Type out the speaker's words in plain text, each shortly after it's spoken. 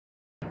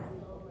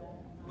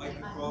like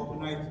to call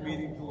tonight's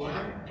meeting to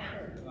order.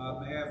 May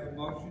I have a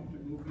motion to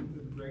move into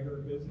the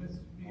regular business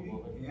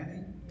meeting?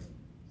 Annie?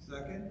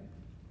 Second?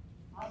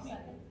 I'll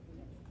second.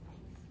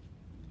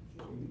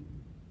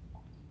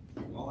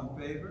 All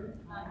in favor?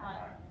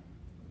 Aye.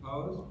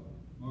 Opposed?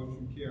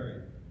 Motion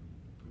carried.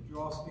 Would you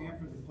all stand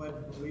for the Pledge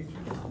of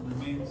Allegiance and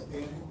remain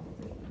standing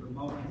for a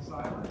moment of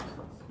silence?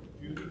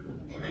 Judy,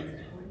 would you read it,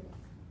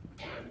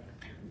 please?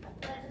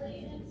 Pledge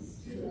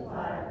allegiance to the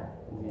flag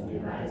of the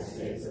United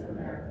States of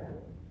America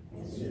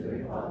and to the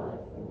republic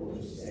for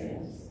which it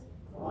stands,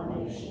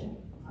 one nation,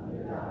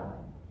 under God,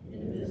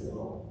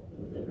 indivisible,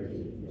 with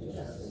liberty and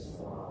justice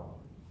for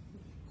all.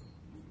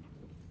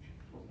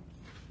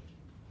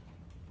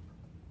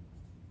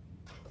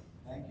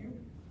 Thank you.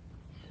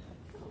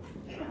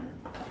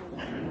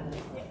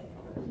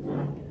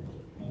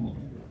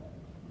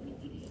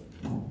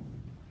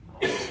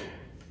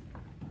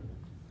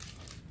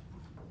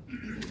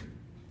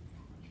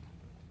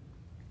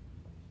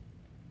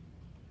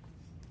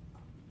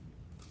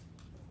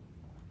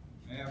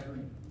 May I have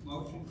a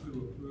motion to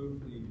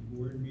approve the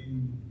board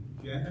meeting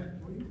agenda,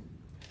 please?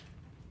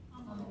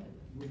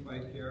 Moved by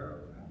Kara.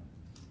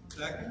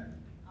 Second?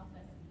 I'll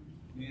second.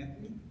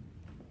 Nancy?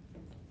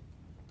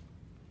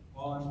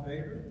 All in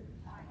favor?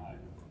 Aye.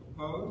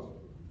 Opposed?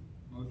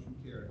 Motion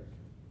carries.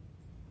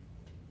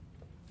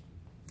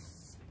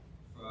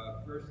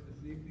 First this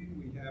evening,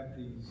 we have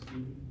the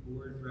student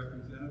board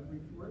representative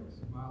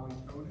reports, Molly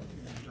Koenig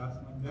and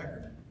Jocelyn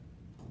Decker.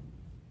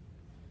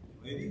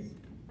 Ladies?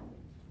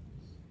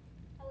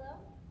 Hello.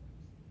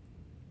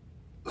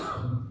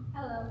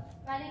 Hello,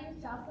 my name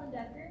is Jocelyn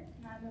Decker,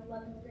 and I'm in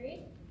 11th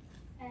grade.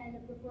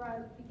 And before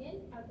I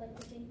begin, I would like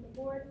to thank the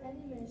board and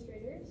the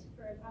administrators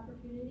for an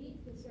opportunity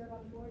to serve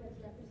on the board as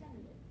a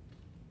representative.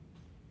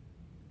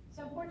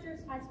 Some Port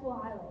Jervis High School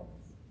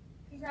highlights.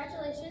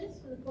 Congratulations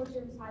to the Port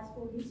Jervis High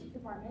School Music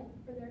Department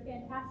for their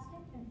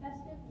fantastic and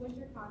festive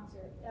winter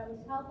concert that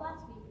was held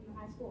last week in the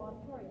high school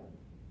auditorium.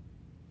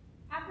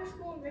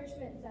 After-school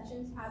enrichment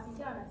sessions have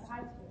begun at the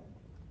high school.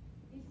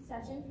 These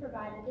sessions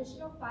provide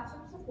additional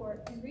classroom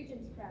support and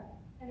Regents prep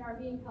and are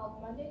being held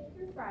Monday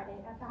through Friday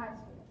at the high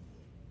school.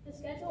 The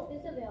schedule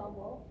is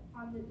available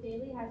on the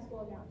daily high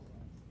school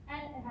announcements,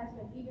 and it has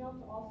been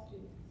emailed to all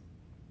students.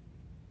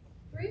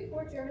 3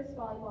 Port Jervis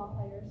volleyball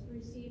players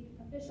received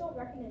official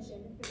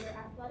recognition for their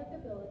athletic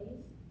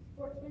abilities,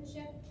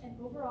 sportsmanship, and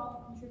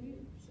overall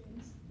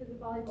contributions to the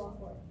volleyball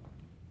court.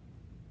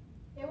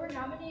 They were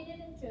nominated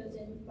and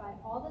chosen by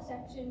all the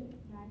Section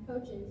 9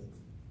 coaches.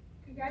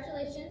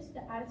 Congratulations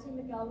to Addison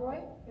McElroy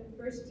for the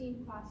first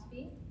team Class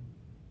B,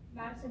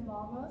 Madison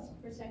Balmos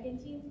for second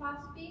team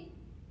Class B,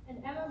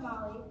 and Emma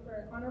Molly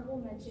for honorable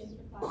mention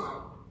for Class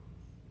A.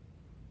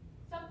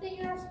 Something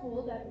in our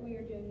school that we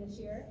are doing this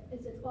year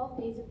is the 12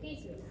 days of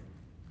cases.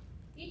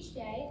 Each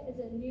day is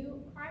a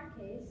new crime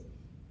case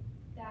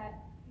that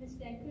Ms.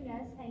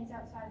 Dancunes hangs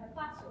outside her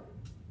classroom.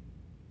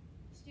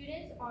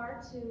 Students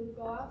are to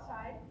go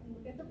outside and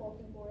look at the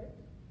bulletin board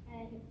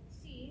and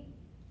see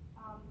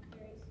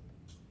there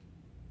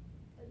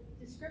is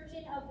a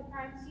description of the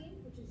crime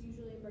scene, which is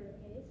usually a murder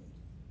case.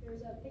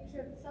 There's a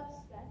picture of the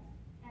suspect,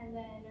 and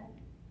then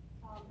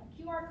a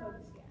QR code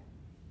scan.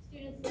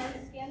 Students then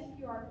scan the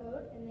QR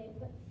code and they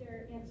put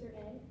their answer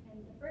in,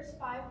 and the first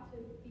 5 to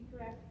be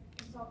correct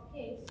and solve the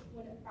case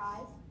win a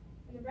prize,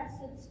 and the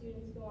rest of the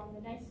students go on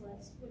the nice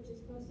list, which is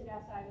posted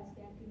outside Ms.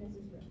 Dancunes'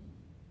 room.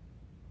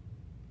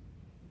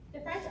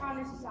 The French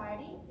Honor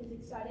Society is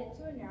excited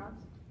to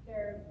announce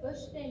their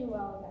Bûche de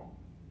Noël event.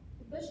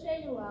 The Bûche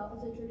de Noël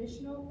is a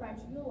traditional French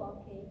Yule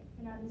log cake,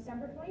 and on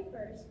December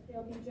 21st,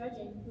 they'll be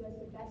judging who has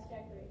the best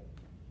decorated.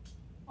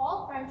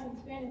 All French and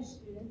Spanish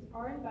students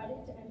are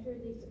invited to enter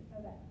this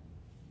event.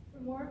 For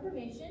more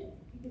information,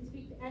 you can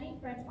speak to any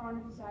French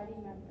Honor Society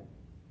member.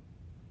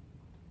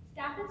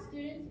 Staff and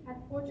students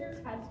at Port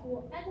Jervis High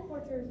School and the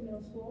Port Jervis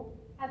Middle School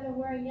have been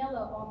wearing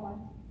yellow all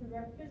month to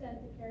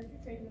represent the character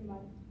trait of the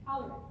month,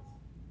 tolerance.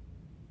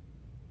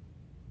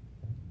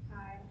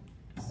 Hi.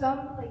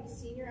 Some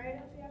senior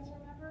items we have to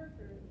remember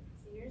for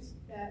seniors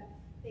that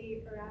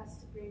they are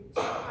asked to bring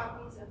 2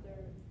 copies of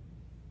their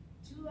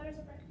 2 letters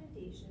of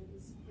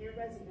recommendations, their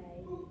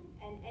resume,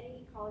 and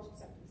any college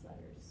acceptance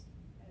letters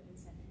that have been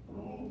sent in.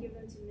 You can give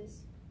them to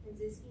Ms.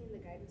 Nziski in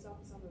the guidance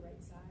office on the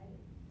right side.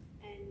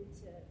 And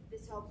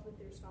this helps with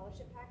their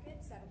scholarship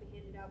packets that will be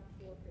handed out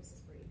before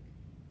Christmas break.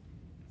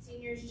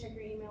 Seniors, check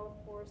your email,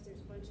 of course.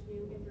 There's a bunch of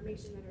new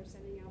information that are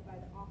sending out by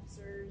the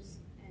officers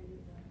and the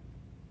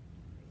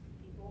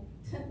people.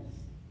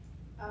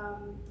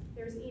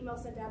 There's an email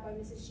sent out by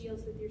Mrs.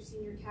 Shields with your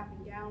senior cap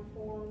and gown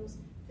forms.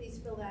 Please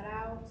fill that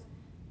out.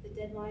 The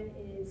deadline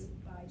is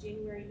by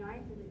January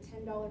 9th, and the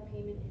 $10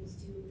 payment is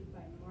due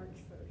by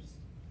March 1st.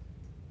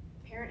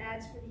 Parent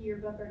ads for the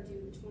yearbook are due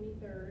the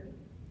 23rd.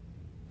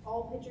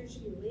 All pictures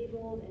should be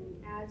labeled,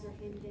 and ads are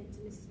handed in to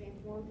Mrs. Van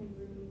Horn in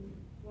room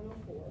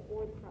 104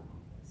 or the front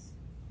office.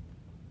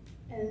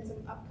 And then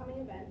some upcoming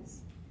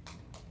events.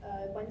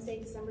 Wednesday,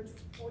 December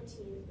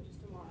 14th, which is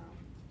tomorrow.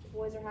 The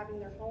boys are having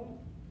their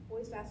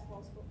boys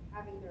basketball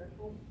having their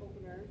home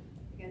opener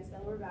against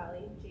Delaware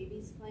Valley.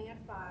 JV's playing at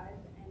 5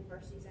 and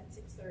varsity's at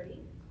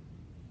 6:30.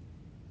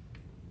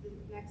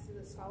 Next to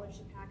the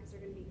scholarship packets are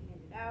going to be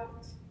handed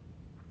out.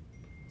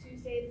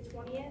 Tuesday the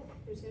 20th,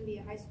 there's going to be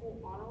a high school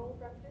honor roll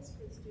breakfast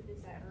for the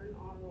students that earned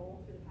honor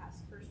roll for the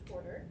first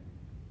quarter.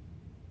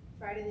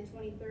 Friday the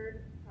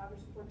 23rd,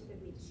 progress reports are going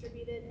to be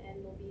distributed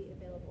and will be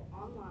available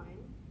online.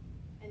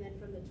 And then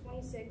from the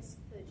 26th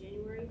to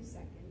January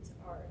 2nd is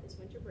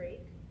winter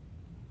break.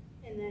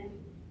 And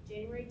then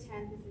January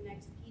 10th is the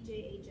next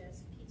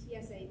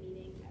PJCSD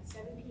meeting at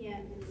 7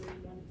 p.m. in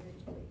room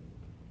 133.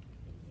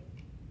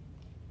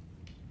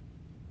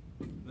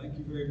 Thank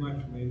you very much,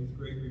 ladies.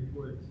 Great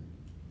reports.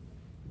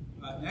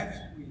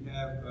 Next, we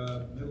have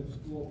middle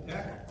school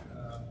tech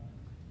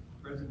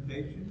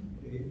presentation.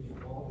 Dave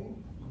Gibaldi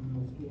from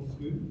middle school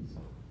students.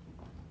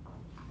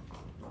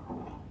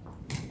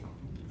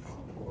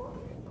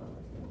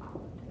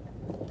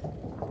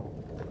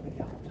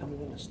 Tell me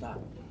when to stop.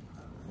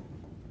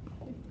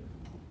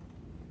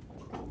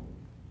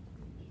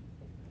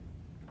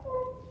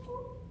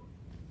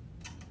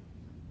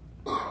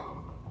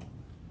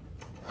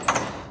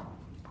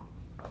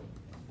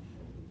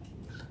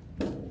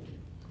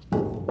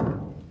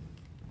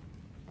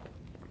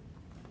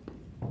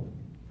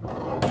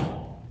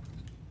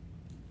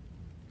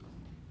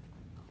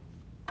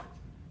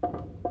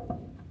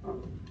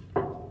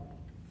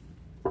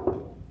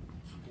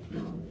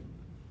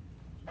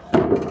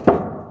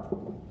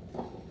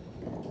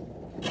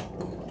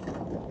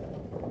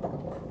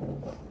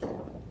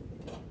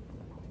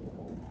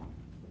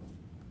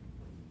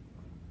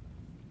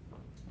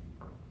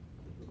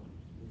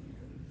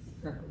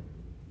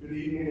 Good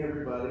evening,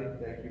 everybody.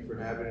 Thank you for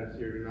having us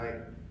here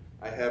tonight.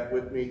 I have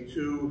with me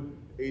two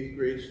 8th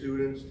grade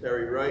students,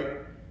 Terry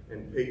Wright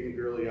and Peyton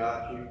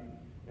Gerliacci,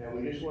 and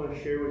we just want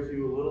to share with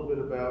you a little bit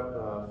about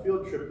a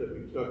field trip that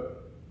we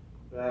took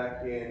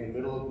back in the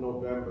middle of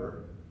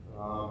November.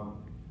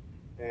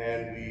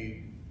 And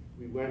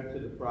we went to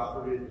the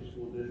property of the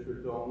school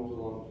district homes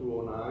along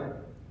 209,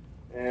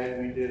 and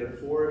we did a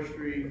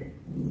forestry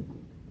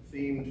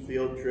themed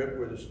field trip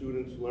where the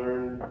students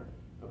learned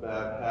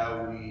about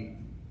how we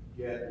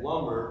get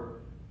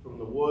lumber from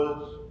the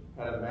woods,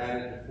 how to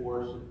manage a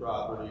forested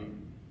property,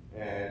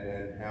 and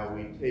then how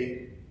we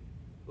take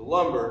the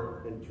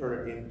lumber and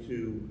turn it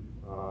into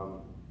a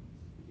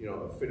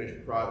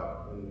finished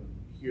product. And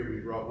here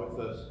we brought with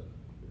us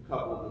a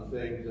couple of the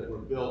things that were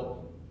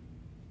built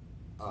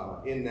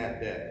in that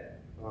day.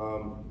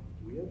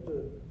 We have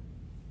the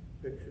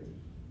pictures.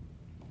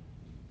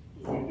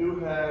 We do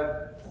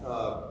have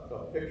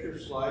a picture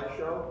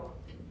slideshow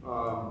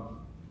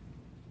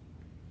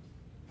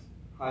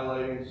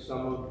highlighting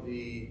some of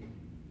the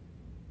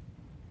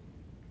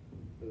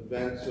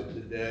events of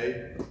the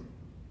day.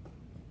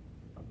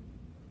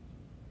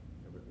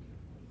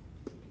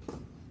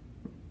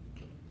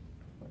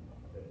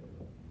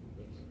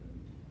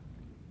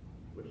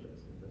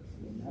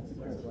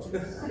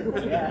 Can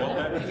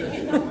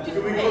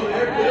we go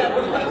there? Yeah,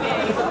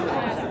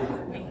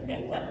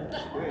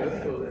 let's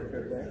go there.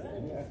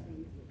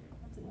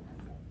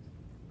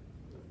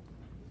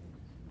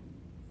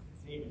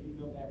 Hey, if you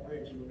built that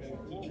bridge, you were going to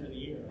be teacher of the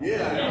year.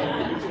 Yeah, I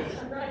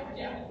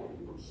know.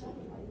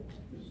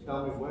 Just tell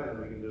me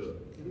when we can do it.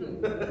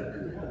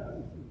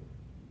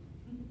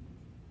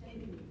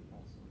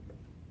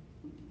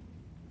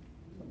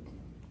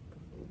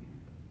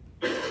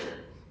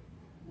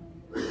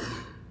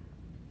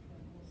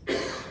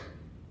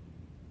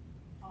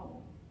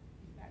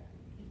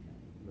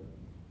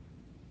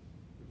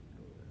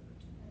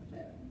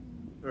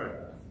 All right,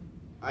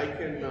 I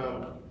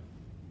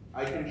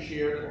can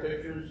share the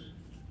pictures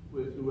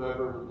with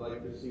whoever would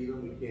like to see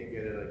them. We can't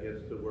get it, I guess,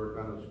 to work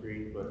on the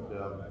screen, but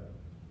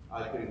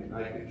I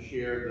can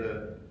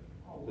share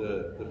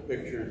the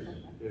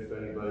pictures if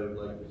anybody would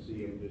like to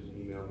see them. Just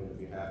email me. I'd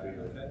be happy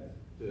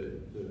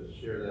to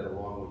share that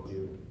along with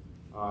you.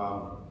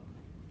 I'm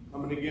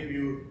going to give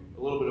you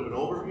a little bit of an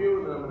overview,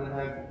 and then I'm going to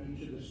have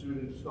each of the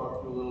students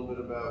talk to you a little bit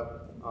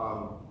about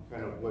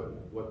kind of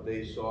what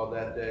they saw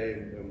that day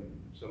and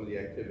some of the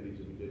activities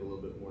that we did a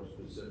little bit more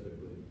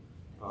specifically.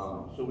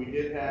 So we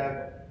did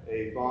have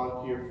a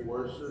volunteer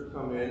forester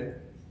come in,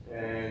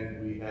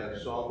 and we had a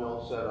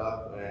sawmill set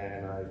up,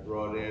 and I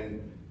brought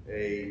in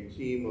a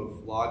team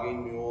of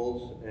logging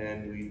mules,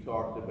 and we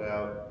talked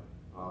about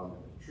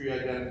tree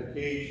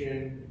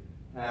identification,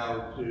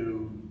 how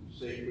to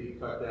safely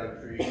cut down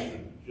trees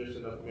with just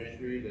enough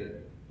mystery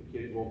that the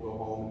kids won't go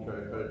home and try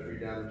to cut a tree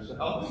down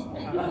themselves.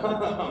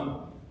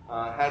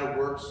 How to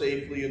work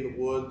safely in the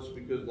woods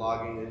because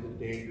logging is a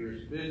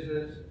dangerous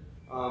business.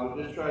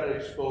 Just try to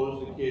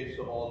expose the kids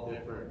to all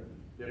different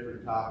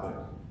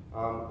topics.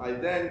 I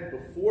then,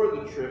 before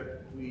the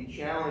trip, we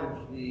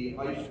challenged the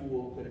high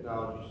school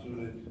technology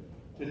students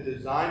to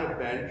design a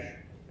bench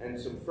and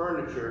some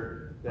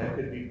furniture that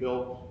could be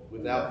built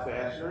without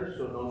fasteners,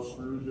 so no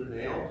screws or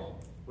nails,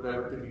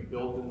 whatever could be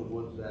built in the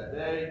woods that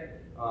day,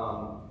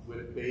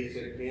 with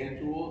basic hand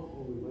tools.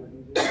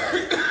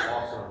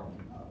 Awesome.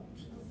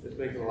 This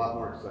makes it a lot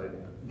more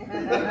exciting.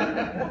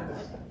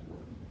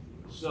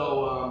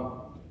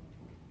 So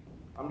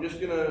I'm just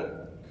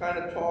gonna kind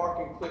of talk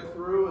and click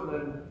through, and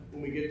then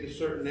when we get to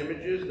certain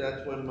images,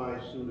 that's when my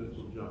students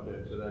will jump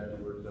in, so that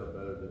actually works out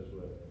better this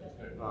way.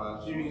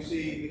 So you can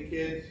see the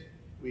kids,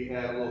 we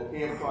had a little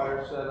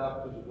campfire set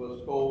up because it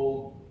was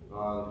cold.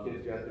 The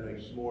kids got to make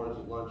s'mores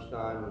at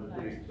lunchtime. It was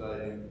pretty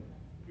exciting.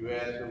 If you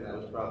ask them, that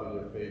was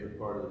probably their favorite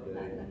part of the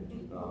day.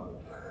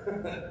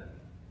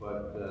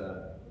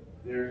 But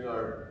there's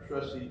our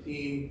trusty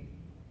team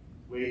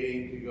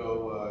waiting to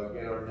go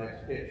get our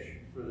next hitch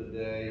for the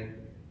day.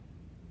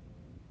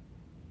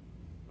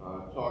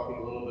 Talking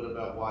a little bit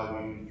about why we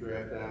use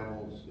draft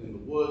animals in the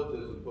woods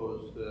as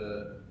opposed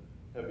to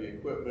heavy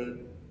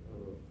equipment.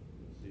 Let's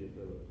see if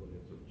that looks like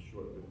it's a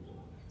short video.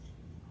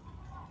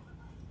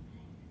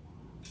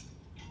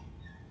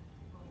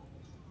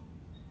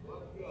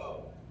 Let's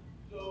go.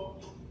 So,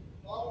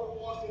 while we're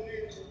walking in,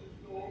 we'll just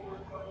go over a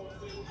couple of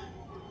things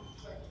before the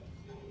second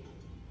scene.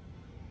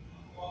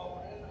 While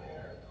we're in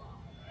there,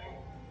 right?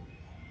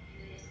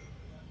 We're going to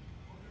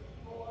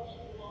pull us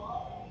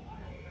along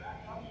and back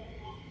up.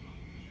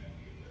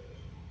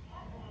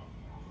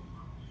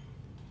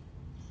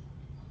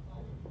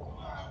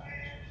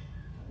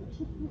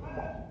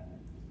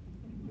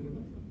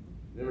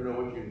 Never know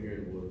what you're going to hear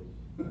in the woods.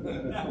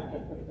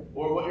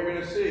 Or what you're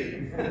going to see.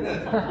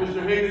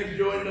 Mr. Higgins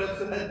joined us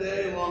that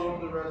day along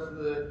with the rest of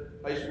the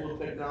high school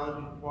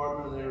technology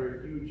department, and they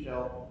were a huge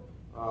help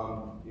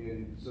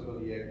in some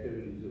of the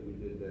activities that we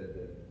did that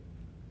day.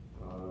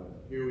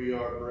 Here we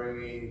are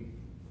bringing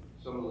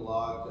some of the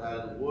logs out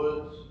of the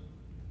woods,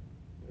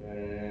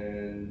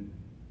 and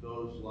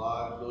those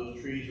logs,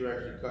 those trees were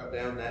actually cut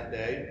down that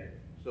day.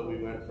 So we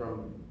went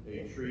from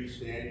a tree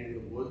standing in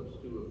the woods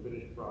to a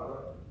finished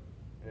product.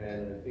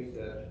 And I think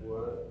that's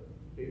what,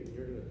 Peyton,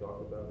 you're going to talk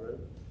about, right?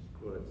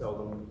 You want to tell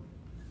them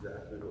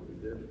exactly what we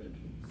did?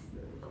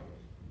 Yeah,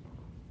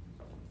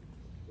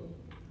 but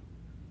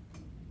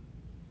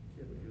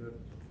you have,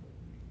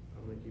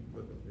 I'm going to keep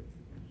putting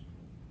pictures.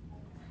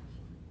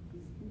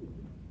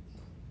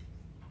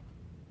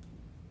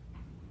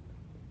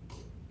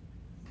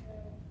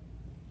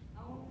 I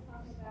want to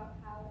talk about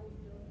how we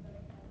build the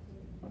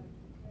cartoon.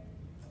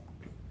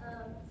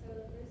 So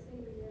the first thing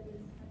we did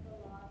is cut the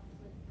logs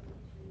from the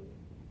tree,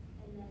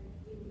 and then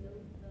we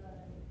built the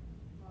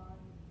log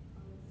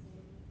on the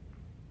same.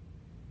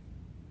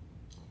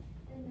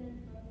 And then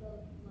from the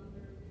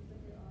lumber, we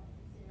took it off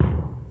the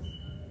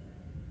sand.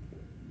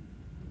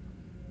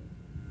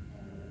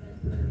 And the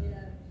rest were made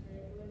out of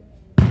cherry wood,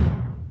 and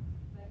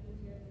Viking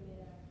chairs are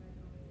made out of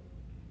hardwood.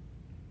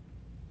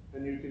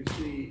 And you can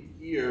see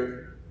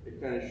here, it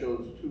kind of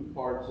shows two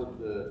parts of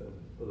the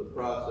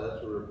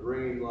process. We were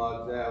bringing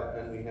logs out,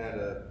 and we had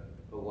a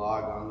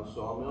log on the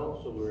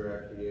sawmill, so we were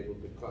actually able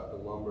to cut the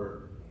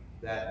lumber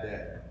that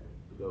day.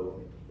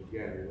 So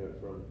again, we went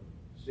from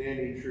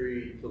standing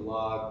tree to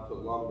log to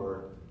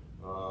lumber.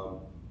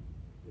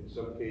 In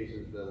some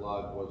cases, the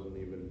log wasn't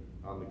even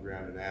on the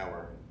ground an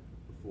hour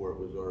before it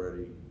was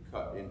already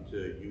cut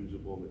into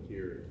usable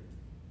material.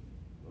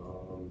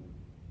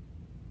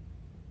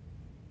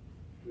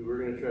 We were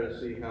going to try to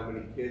see how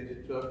many kids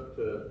it took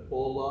to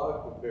pull a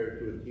log compared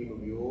to a team of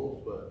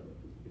mules, but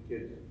the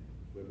kids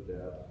wimped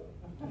out.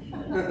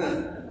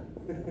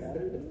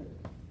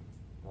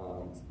 So.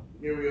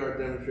 Here we are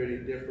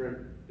demonstrating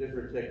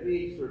different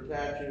techniques for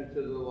attaching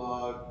to the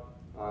log.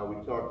 We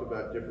talked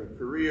about different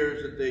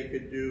careers that they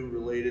could do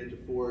related to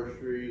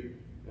forestry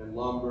and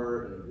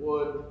lumber and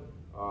wood.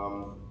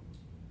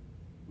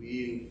 We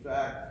in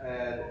fact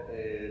had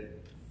a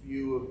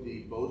few of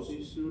the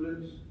BOCES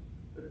students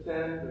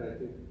attend, and I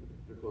think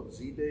they're called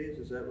Z Days,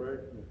 is that right?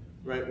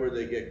 Right, where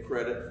they get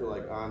credit for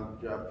like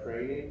on-job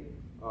training.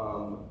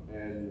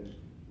 And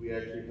we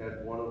actually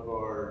had one of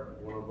our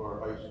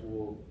high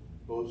school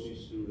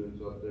BOCES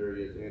students up there.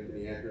 He is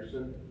Anthony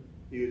Eckerson.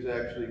 He was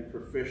actually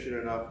proficient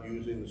enough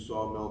using the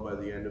sawmill by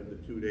the end of the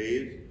 2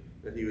 days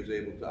that he was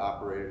able to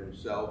operate it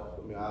himself.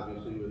 I mean,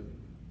 obviously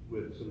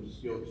with some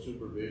skilled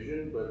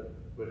supervision, but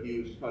he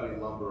was cutting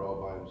lumber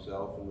all by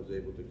himself and was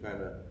able to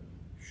kind of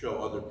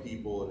show other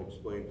people and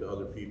explain to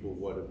other people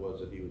what it was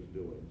that he was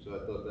doing. So I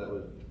thought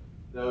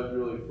that was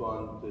really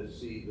fun to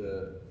see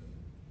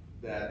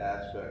that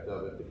aspect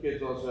of it. The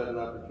kids also had an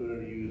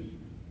opportunity to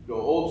go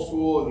old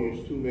school and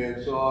use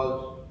two-man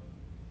saws.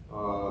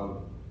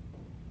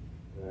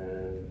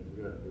 And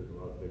there's a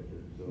lot of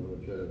pictures, so I'm going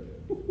to try to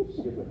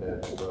skip ahead.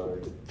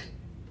 Sorry.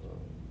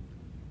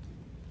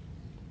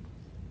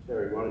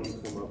 Terry, why don't you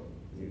come up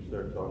and you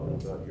start talking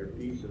about your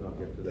piece, and I'll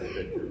get to that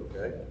picture,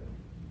 okay?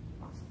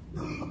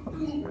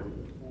 Ready?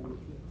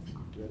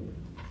 Ready?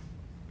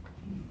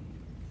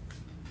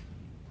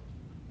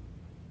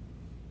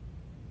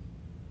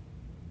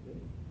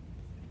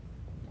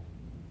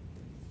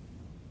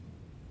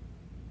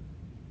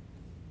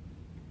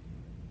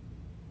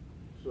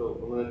 So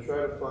I'm going to try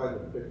to find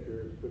the picture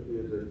as quickly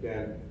as I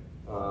can.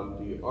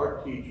 The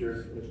art teacher,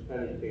 Miss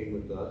Penny, came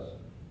with us,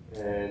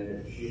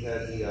 and she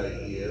had the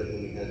idea when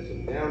we had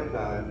some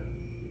downtime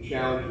to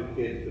challenge the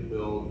kids to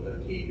build a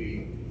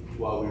teepee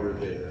while we were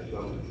there. So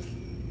I'm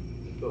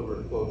just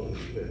over close to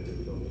the picture,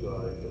 so I'm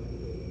sorry.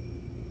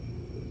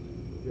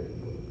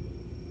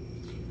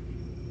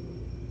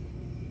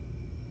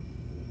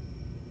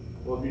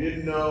 Well, if you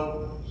didn't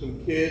know,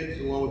 some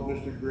kids, along with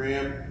Mr.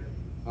 Graham,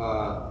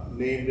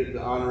 named it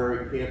the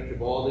honorary Camp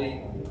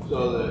Gibaldi.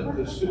 So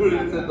the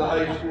students at the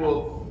high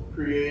school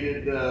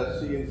created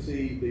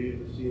CNC. They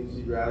used the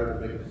CNC router to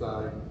make a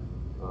sign.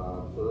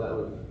 So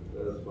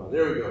that was fun.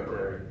 There we go,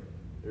 Terry.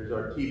 There's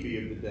our teepee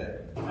of the day.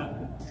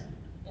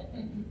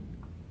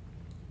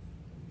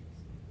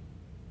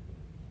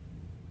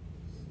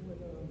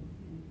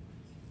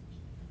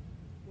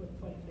 One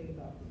funny thing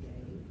about the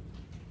game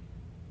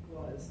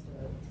was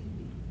the TV.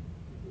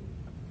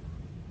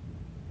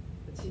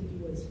 The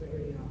TV was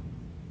very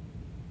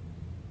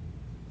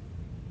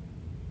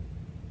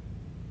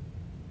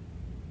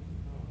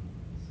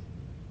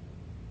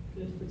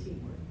good for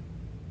teamwork.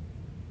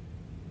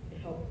 It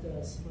helped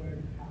us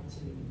learn how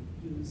to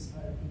use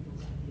other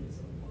people's ideas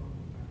along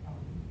with our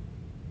own,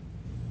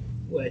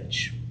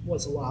 which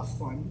was a lot of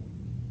fun,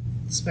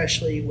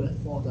 especially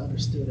with all the other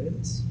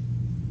students,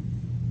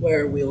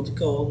 where we'll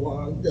go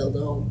along the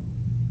little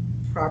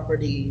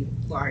property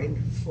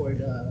line for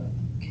the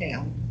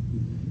camp,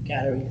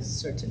 gathering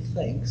certain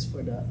things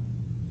for the,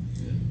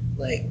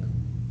 like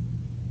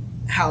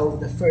how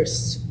the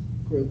first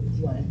group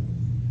went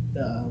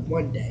the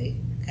one day,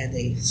 and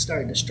they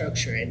started the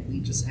structure, and we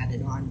just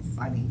added on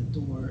finding the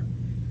door,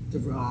 the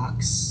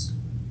rocks.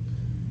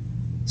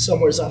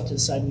 Somewhere off to the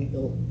side, we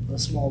built a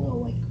small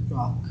little like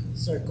rock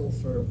circle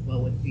for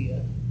what would be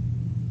a,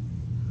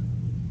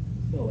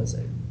 what was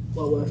it?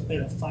 What would have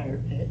been a fire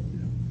pit.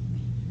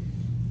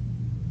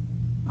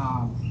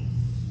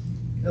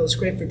 It was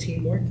great for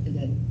teamwork, and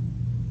then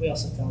we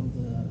also found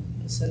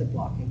the center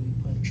block, and we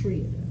put a tree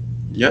in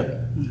it.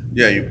 Yep.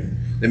 Yeah.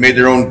 They made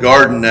their own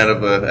garden out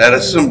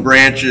of some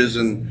branches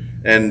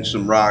and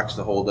some rocks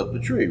to hold up the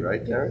tree,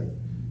 right, Terry?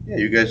 Yeah.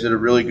 You guys did a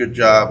really good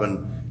job,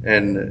 and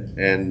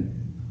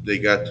they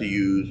got to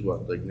use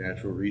what, like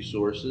natural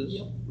resources,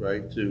 yep,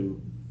 right,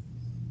 to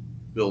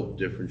build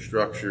different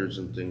structures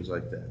and things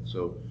like that.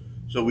 So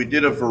we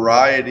did a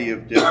variety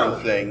of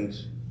different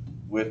things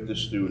with the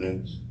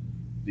students.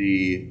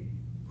 The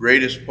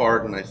greatest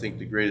part, and I think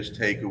the greatest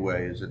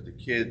takeaway, is that the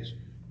kids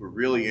were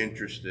really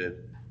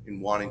interested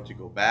in wanting to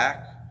go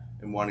back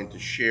and wanting to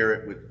share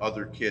it with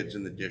other kids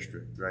in the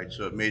district, right?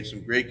 So it made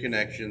some great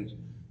connections.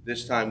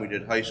 This time we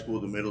did high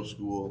school to middle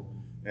school,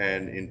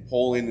 and in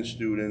polling the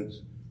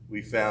students,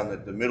 we found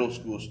that the middle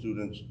school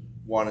students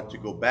wanted to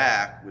go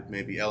back with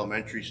maybe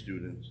elementary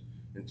students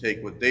and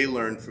take what they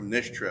learned from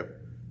this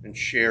trip and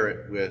share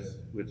it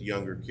with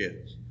younger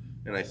kids.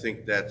 And I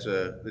think that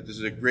this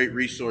is a great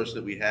resource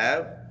that we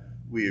have.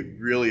 We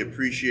really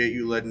appreciate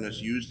you letting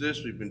us use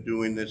this. We've been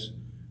doing this,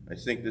 I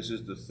think this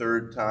is the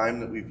third time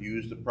that we've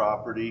used the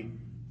property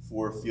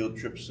for field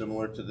trips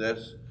similar to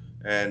this.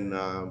 And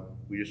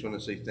we just want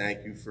to say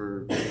thank you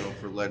for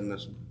letting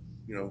us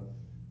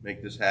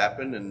make this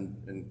happen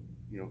and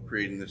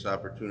creating this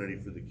opportunity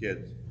for the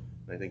kids.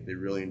 I think they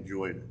really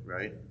enjoyed it,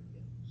 right?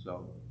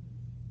 So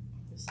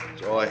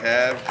that's all I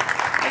have.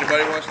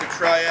 Anybody wants to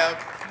try out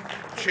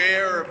a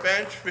chair or a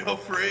bench, feel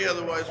free.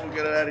 Otherwise, we'll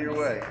get it out of your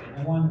way.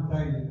 I want to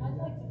tell you,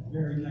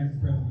 very nice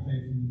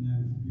presentation, and that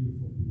is a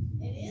beautiful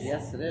piece. It is.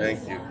 Yes, it is.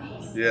 Thank you.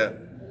 Yeah.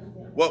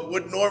 What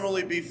would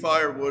normally be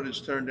firewood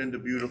is turned into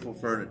beautiful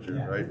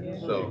furniture, right?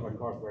 So.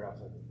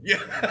 Yeah.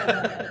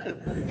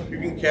 You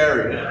can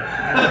carry it.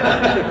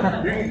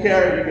 You can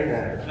carry it, you can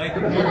have it. Thank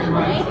you very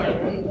much.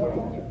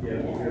 Yeah,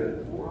 good.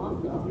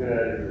 Get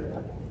out of here.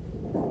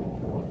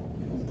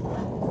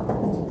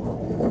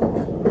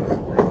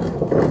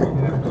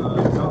 We have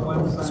no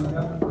one signed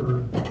up for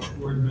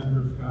board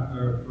members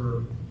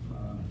for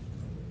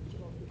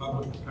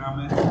public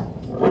comment.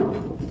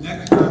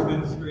 Next, our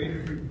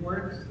administrative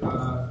reports.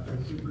 The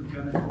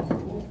superintendent of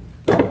school,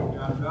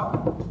 John Bell.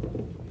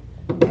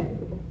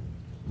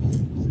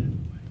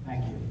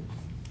 Thank you.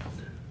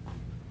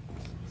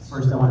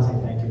 First, I want to say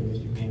thank you to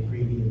Mr. Van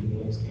Creedy and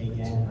the ASK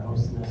gang for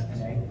hosting us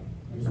today.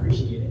 We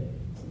appreciate it.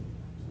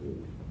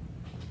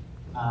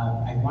 I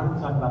wanted to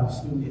talk about the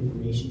student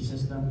information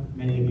system.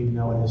 Many of you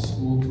know it as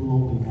school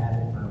tool. We've had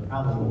it for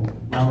probably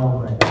well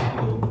over a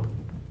decade.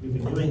 We've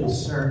been doing a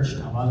search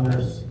of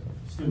other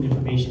student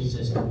information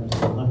systems.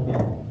 We looked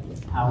at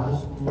Power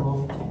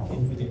School and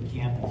Infinite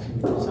Campus,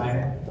 and we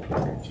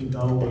decided to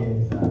go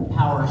with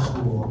Power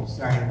School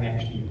starting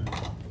next year.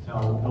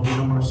 So there'll be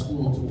no more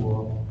school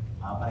tool,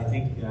 but I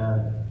think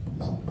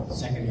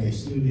secondary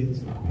students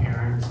and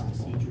parents and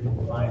teachers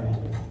will find that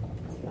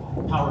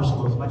Power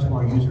School is much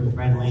more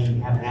user-friendly.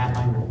 You have an app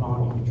on your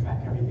phone, you can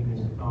track everything on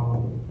your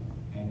phone.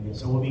 And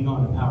so we'll be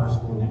going to Power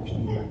School next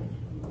year.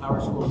 Power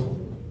School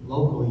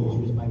locally is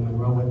used by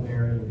Monroe,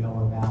 Woodbury, and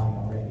Delaware Valley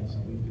already, so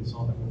we've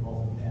consulted with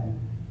both of them.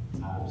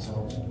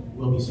 So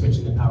we'll be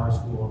switching to Power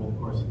School over the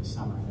course of the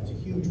summer. That's a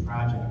huge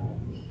project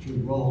to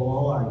roll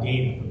all our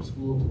data from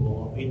school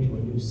tool into a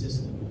new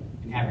system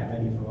and have it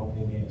ready for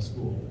opening day of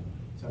school.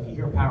 So if you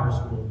hear Power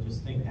School,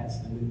 just think that's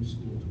the new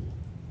school tool.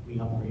 We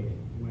upgraded.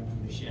 We went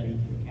from the Chevy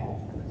to the Cat.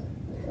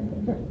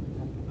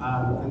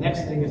 The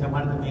next thing is I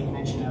wanted to make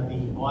mention of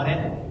the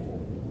audit.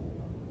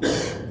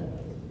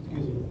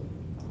 Excuse me.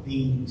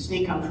 The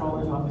state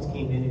comptroller's office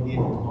came in and did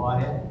an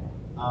audit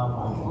of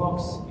our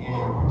books and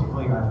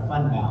particularly our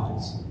fund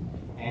balance.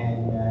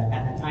 And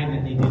at the time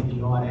that they did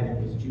the audit, it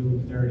was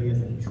June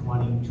 30th of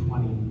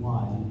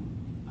 2021.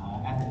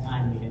 At the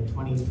time, we had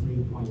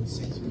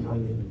 $23.6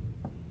 million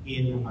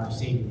in our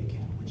savings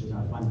account, which is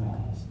our fund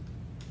balance.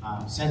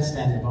 Since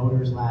then, the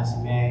voters last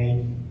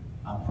May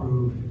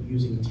approved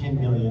using $10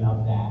 million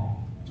of that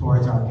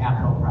towards our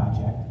capital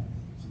project.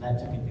 So that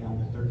took it down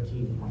to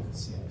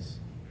 13.6.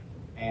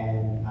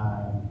 And,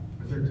 or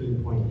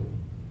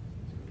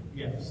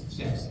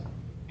 13.6.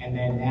 And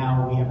then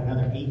now we have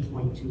another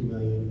 8.2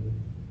 million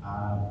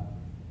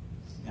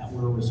that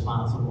we're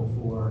responsible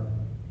for.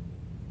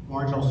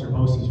 Orange Ulster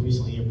BOCES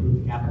recently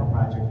approved the capital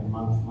project a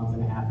month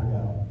and a half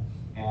ago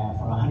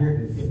for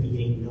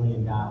 $158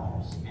 million.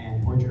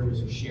 And Port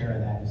Jervis's share of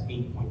that is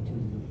 $8.2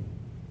 million.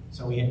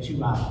 So we had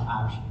two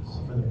options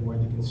for the board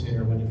to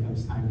consider when it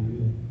comes time to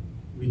do it.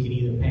 We can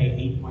either pay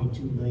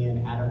 $8.2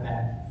 million out of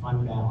that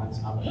fund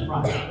balance up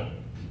front,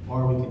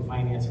 or we can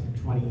finance it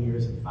for 20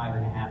 years at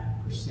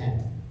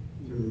 5.5%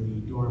 through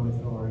the Durham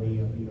Authority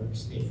of New York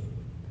State.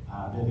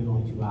 They're the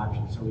only two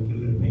options. So we can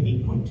either pay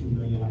 $8.2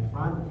 million up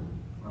front,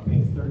 or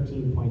pay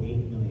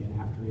 $13.8 million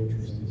after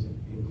interest is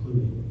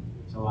included.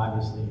 So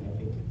obviously, I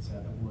think it's, the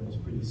board is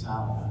pretty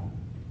solid on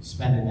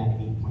spending that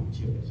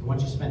 8.2. So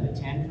once you spend the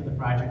 10 for the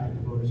project that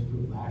the voters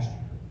approved last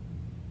year,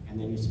 and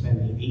then you spend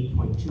the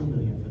 8.2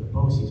 million for the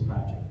BOCES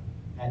project,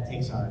 that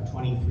takes our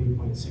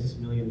 $23.6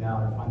 million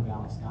fund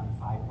balance down to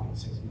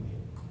 $5.6 million.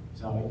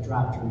 So it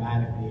dropped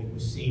dramatically. It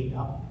was saved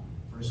up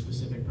for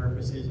specific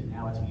purposes, and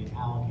now it's being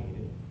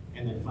allocated,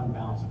 and then fund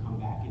balance will come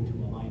back into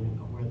alignment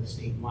of where the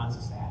state wants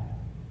us to have it.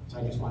 So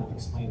I just wanted to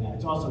explain that.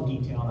 It's also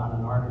detailed on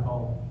an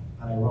article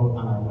that I wrote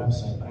on our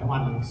website, but I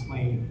wanted to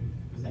explain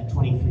because that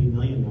 23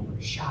 million number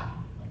is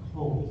shocking. Like,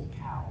 holy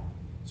cow.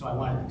 So I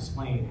wanted to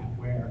explain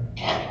where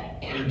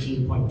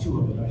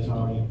 18.2 of it is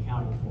already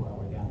accounted for.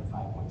 We're down to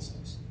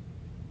 5.6.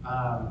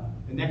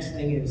 The next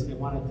thing is we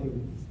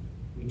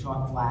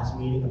talked last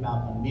meeting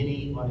about the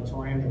mini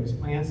auditorium. There was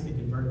plans to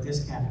convert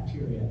this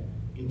cafeteria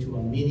into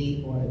a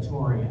mini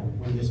auditorium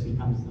when this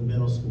becomes the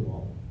middle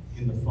school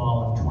in the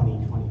fall of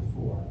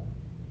 2024.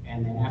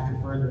 And then after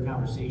further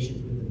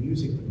conversations with the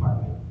music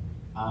department,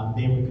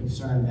 they were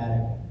concerned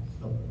that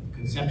the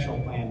conceptual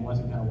plan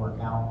wasn't going to work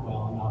out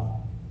well enough,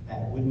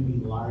 that it wouldn't be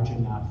large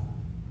enough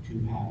to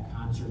have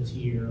concerts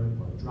here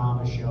or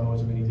drama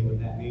shows or anything of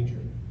that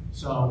nature.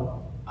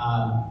 So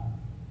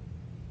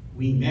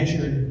we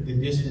measured the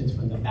distance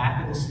from the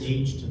back of the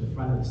stage to the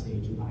front of the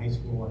stage in the high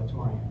school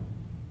auditorium,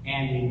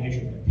 and we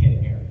measured the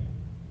pit area.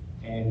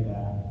 And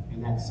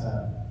that's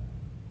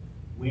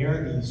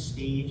where the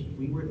stage, if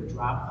we were to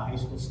drop the high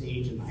school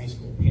stage and the high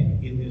school pit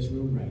in this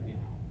room right now,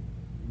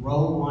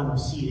 row one of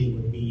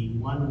seating would be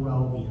one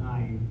row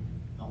behind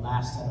the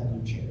last set of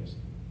blue chairs.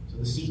 So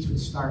the seats would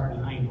start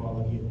behind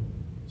all of you.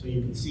 So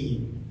you can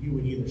see, you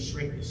would either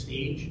shrink the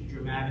stage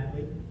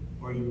dramatically,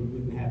 or you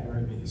wouldn't have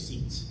very many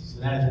seats. So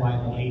that is why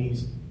the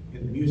ladies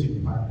in the music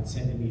department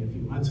said to me a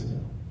few months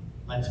ago,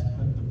 let's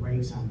put the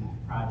brakes on that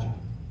project,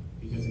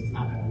 because it's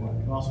not gonna work.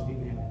 It also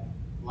didn't have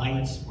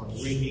lights or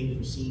rigging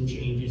for scene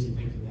changes and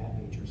things of that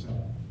nature.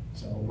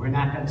 So we're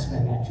not gonna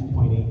spend that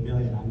 2.8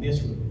 million on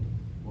this room.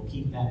 We'll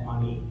keep that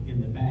money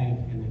in the bank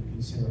and then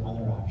consider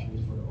other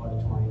options for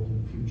auditoriums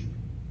in the future.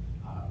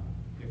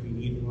 If we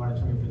need an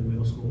auditorium for the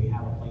middle school, we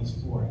have a place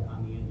for it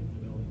on the end of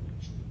the building,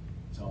 actually.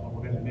 So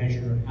we're gonna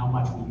measure how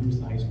much we use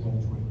the high school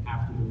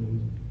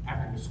auditorium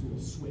after the school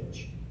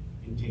switch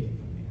and take it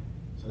from there.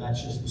 So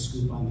that's just the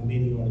scoop on the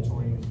mini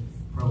auditorium,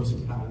 pros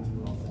and cons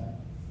and all that.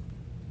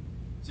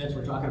 Since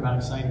we're talking about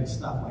exciting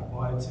stuff like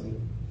audits and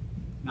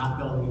not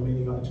building a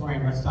mini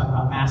auditorium, let's talk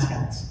about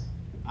mascots.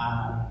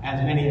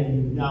 As many of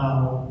you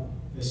know,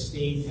 the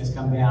state has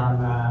come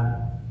down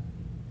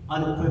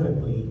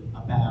unequivocally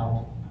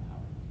about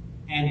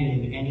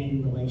ending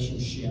any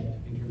relationship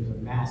in terms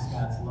of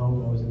mascots,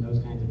 logos, and those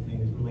kinds of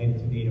things related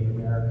to Native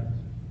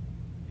Americans.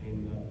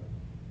 And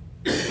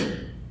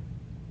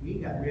we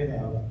got rid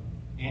of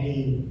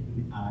any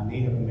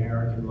Native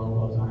American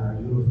logos on our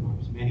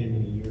uniforms many,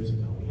 many years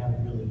ago. We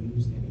haven't really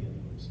used any of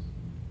those.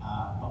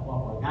 But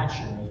what we're not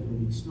sure is will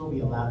we still be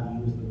allowed to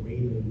use the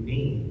Raider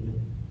name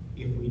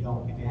if it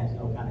has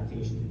no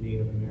connotation to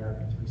Native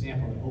Americans. For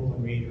example, the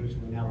Oakland Raiders,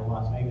 who are now the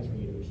Las Vegas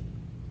Raiders,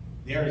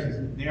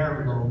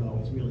 their logo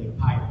is really a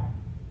pirate.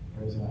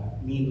 There's a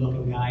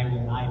mean-looking guy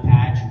with an eye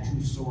patch and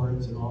two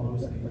swords and all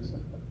those things.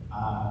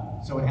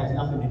 So it has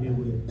nothing to do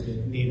with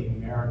Native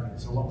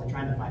Americans. So what we're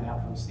trying to find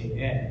out from state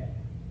ed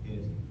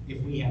is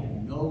if we have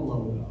no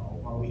logo,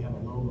 or we have a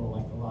logo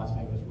like the Las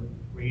Vegas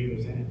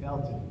Raiders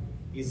NFL team,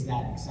 is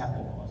that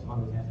acceptable as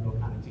long as it has no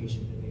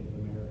connotation to Native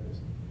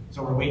Americans?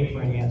 So we're waiting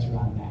for an answer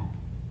on that.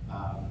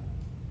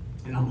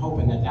 And I'm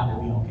hoping that that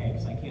will be okay,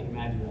 because I can't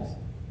imagine us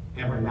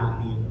ever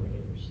not being the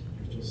Raiders.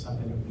 There's just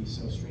something that would be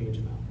so strange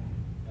about that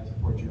as a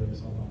Port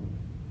Jervis alum.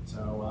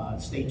 So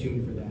stay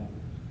tuned for that.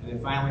 And then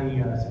finally,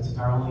 since it's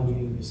our only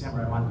meeting in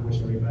December, I want to wish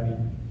everybody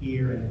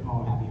here and at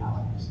home happy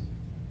holidays.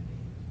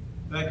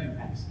 Thank you.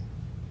 Thanks.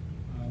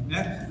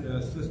 Next,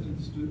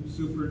 Assistant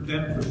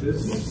Superintendent for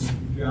Business,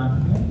 Mr. John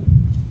Kim.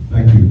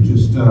 Thank you.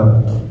 Just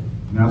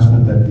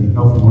announcement that the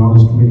Health and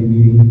Wellness Committee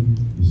meeting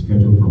is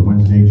scheduled for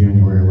Wednesday,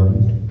 January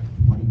 11th,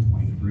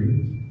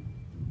 2023.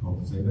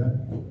 Difficult to say that.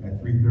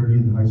 At 3:30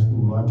 in the high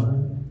school library.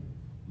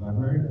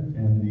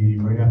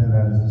 And right after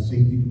that is the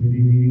Safety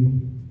Committee meeting.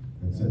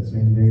 That's that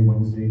same day,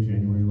 Wednesday,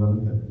 January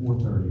 11th at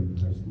 4:30 in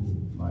the high school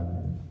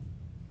library.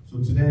 So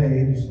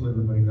today, just to let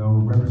everybody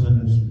know,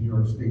 representatives from New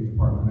York State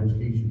Department of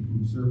Education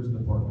Food Service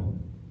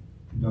Department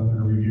conducted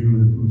a review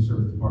of the food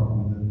service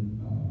department within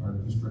our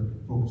district,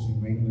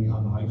 focusing mainly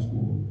on the high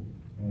school.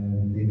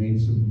 And they made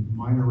some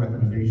minor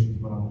recommendations,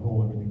 but on the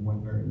whole, everything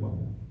went very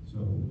well. So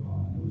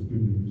it was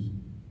good news.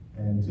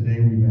 And today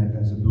we met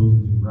as a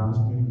Buildings and Grounds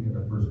Committee. We had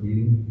our first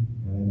meeting,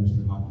 and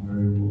Mr.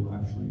 Hockenberry will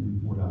actually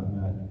report out on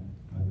that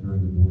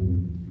during the board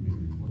and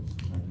committee reports.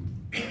 So thank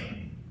you.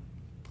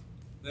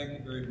 Thank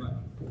you very much.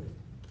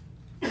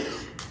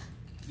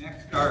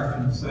 Next, our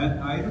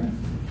consent items.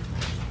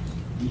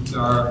 These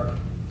are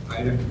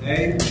item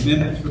A,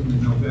 minutes from the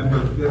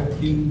November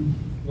 15,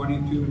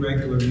 22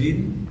 regular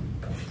meeting.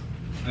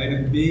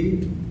 Item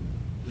B,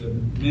 the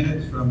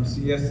minutes from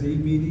CSD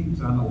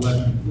meetings on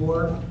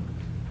 11/4,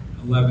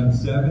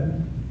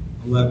 11/7,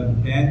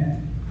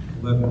 11/10,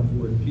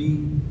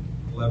 11/14,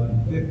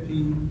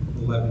 11/15,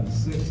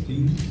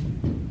 11/16,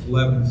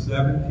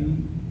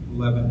 11/17,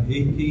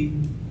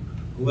 11/18,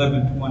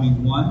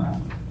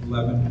 11/21,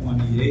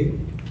 11/28,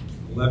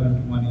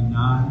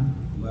 11/29,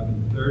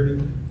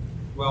 11/30,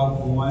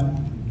 12/1,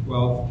 and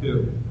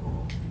 12/2.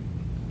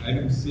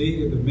 Item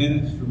C are the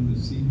minutes from the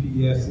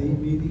CPSE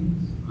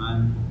meetings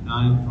on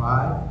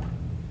 9/5,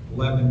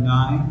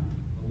 11/9,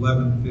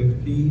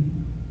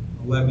 11/15,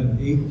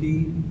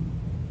 11/18,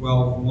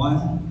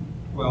 12/1,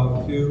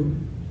 12/2,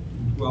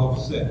 and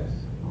 12/6.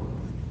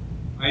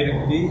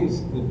 Item D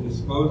is the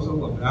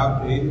disposal of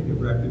outdated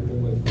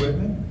irreparable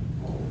equipment.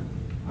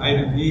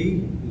 Item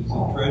E is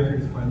the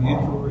Treasurer's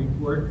financial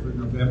report for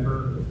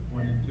November of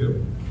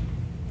 22.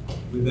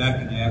 With that,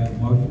 can I have a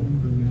motion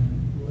from that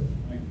report?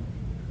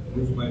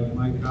 Moved by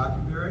Mike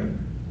Hockenberry.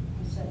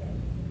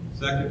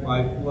 Second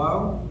by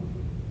Flo.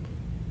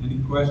 Any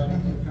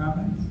questions or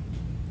comments?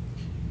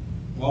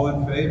 All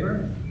in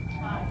favor?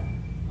 Aye.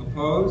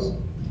 Opposed?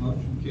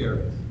 Motion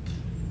carries.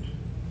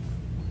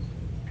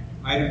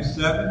 Item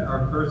 7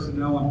 are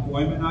personnel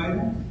employment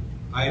items.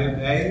 Item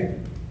A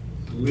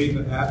is the leave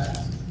of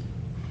absence.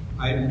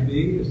 Item B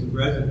is the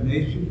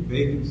resignation,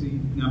 vacancy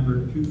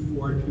number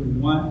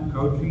 2421,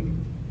 coaching,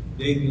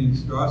 Damian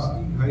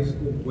Strosky, high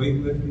school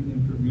weightlifting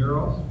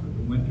intramurals for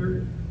the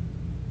winter.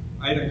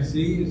 Item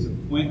C is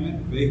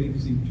appointment,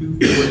 vacancy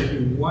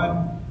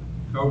 2421,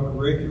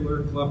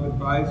 co-curricular club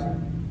advisor,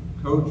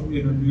 coach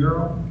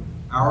intramural,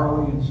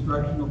 hourly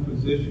instructional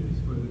positions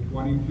for the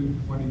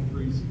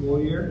 22-23 school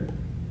year.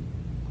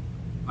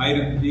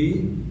 Item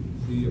D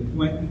is the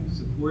appointment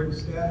support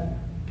staff,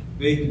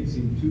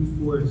 vacancy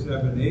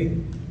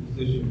 2478,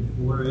 position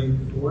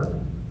 484,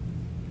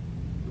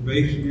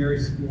 probationary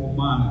school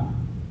monitor.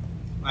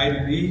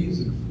 Item E is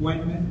an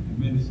appointment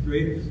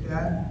administrative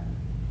staff,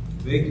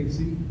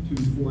 vacancy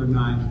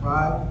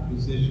 2495,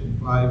 position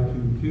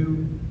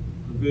 522,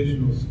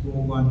 provisional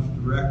school lunch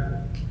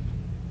director.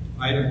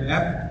 Item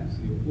F is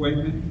the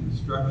appointment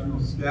instructional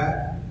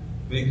staff,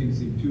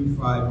 vacancy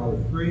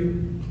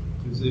 2503,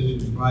 position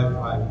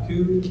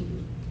 552,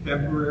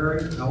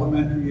 temporary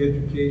elementary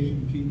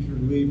education teacher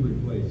leave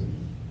replacement.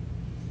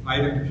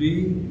 Item G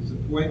is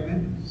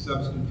appointment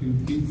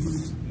substitute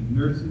teachers and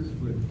nurses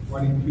for the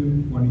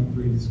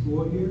 22-23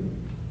 school year.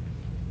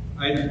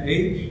 Item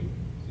H is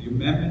the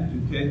amendment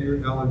to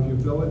tenure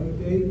eligibility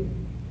date.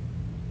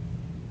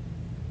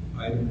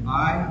 Item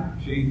I,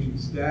 change in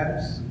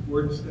status,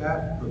 support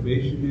staff,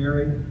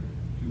 probationary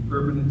to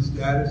permanent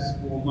status,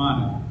 school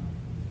monitor.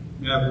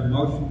 May I have a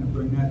motion to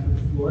bring that to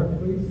the floor,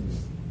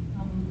 please?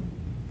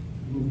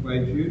 Moved by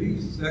Judy,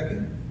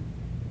 second.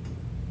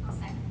 I'll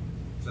second.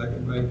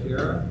 Second by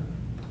Tara.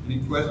 Any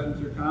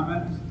questions or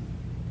comments?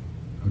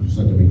 I would just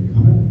like to make a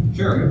comment.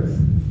 Sure.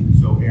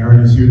 So Aaron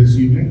is here this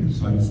evening,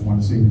 so I just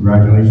want to say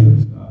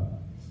congratulations.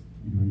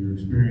 Your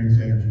experience,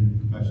 energy, and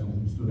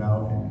professionalism stood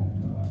out,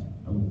 and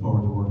I look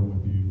forward to working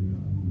with you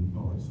moving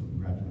forward. So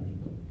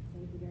congratulations.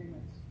 Thank you very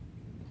much.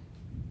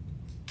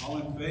 All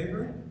in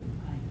favor?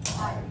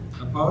 Aye.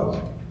 Opposed?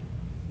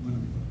 One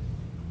opposed.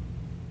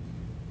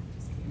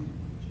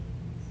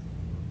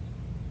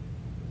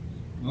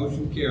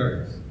 Motion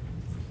carries.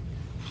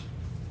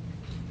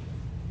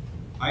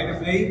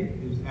 Item 8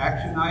 is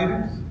action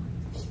items.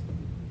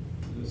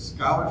 The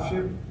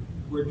scholarship,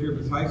 Fort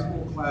Jervis High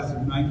School Class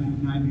of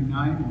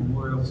 1999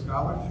 Memorial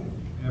Scholarship.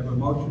 I have a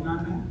motion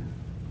on that.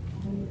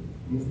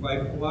 Moved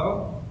by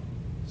Flo.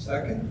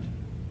 Second.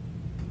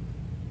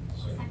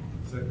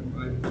 Second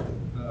by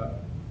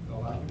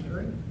Bill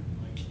Hockenberry.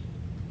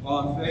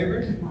 All in favor?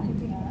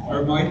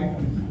 Or Mike?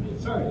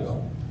 Sorry,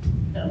 Bill.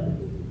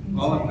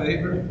 All in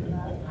favor?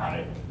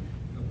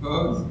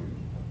 Opposed?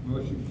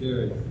 Motion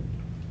carries.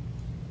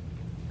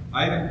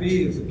 Item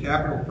B is the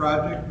capital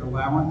project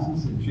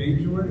allowances and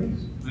change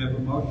orders. I have a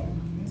motion.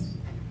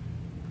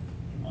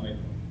 I'll make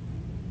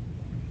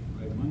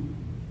Wait a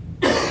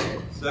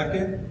minute.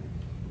 Second?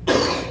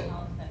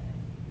 I'll second.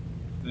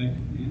 Thank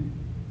you, Dan.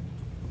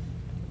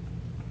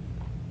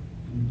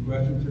 Any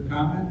questions or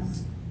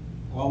comments?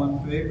 All in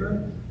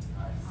favor?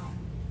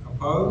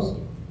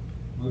 Opposed?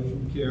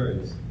 Motion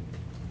carries.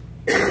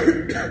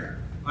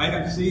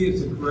 Item C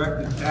is the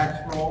corrected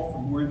tax roll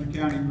from Orange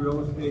County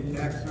Real Estate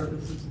Tax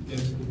Services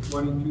against the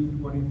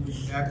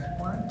 22-23 tax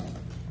warrant.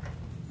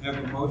 Have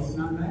a motion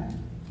on that?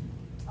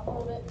 I'll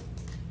move it.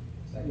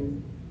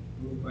 Second.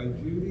 Moved by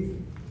Judy,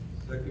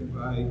 second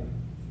by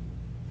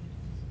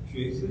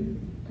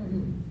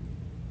Jason.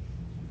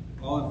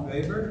 All in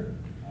favor?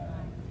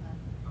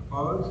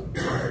 Opposed?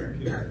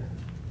 Motion carries.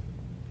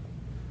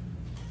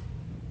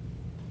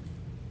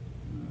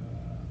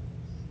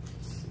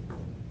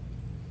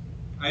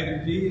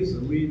 Item D is the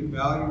lead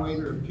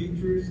evaluator of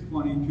teachers,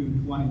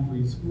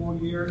 22-23 school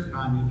year,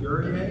 Tanya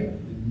Duryea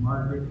and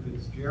Margaret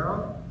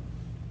Fitzgerald.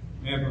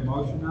 May I have a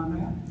motion on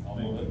that? I'll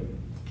move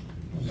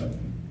it.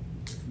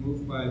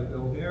 Moved by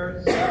Bill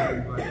Harris,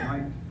 seconded by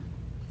Mike.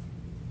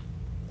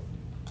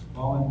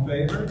 All in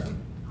favor?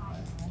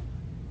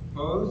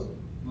 Opposed?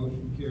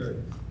 Motion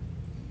carries.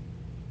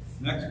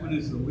 Next one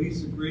is the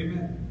lease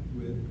agreement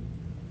with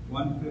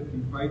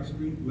 150 Pike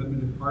Street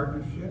Limited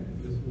Partnership.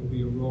 This will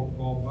be a roll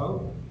call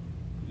vote.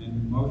 And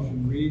the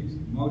motion reads,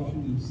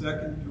 motion and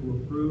second to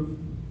approve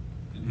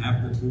and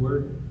have the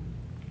board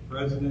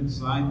president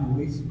sign the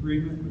lease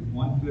agreement with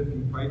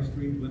 150 Pike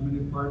Street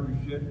Limited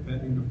Partnership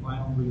pending the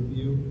final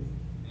review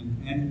and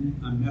any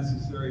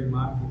unnecessary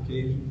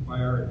modifications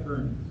by our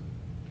attorneys.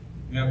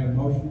 We have a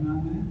motion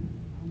on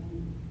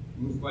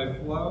that? Moved by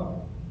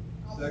Flo.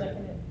 I'll second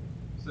it.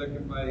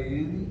 Second by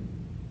Annie.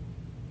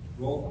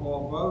 Roll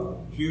call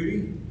vote.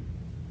 Judy?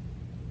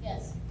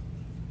 Yes.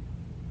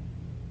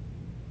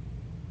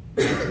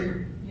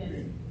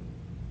 Nancy?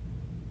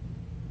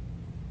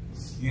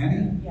 Yes.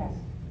 Annie? Yes.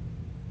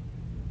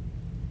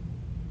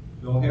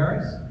 Bill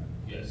Harris?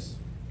 Yes.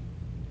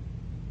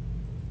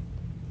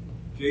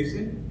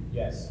 Jason?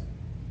 Yes.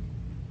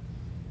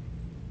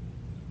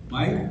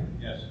 Mike?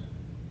 Yes.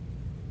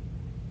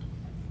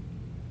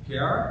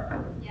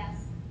 Kara?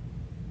 Yes.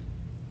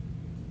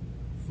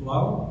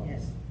 Flo?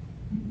 Yes.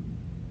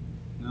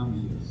 Now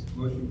me, yes.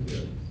 Motion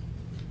carries.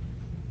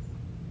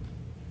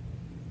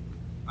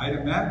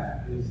 Item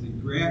F is the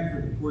grant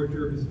for the Port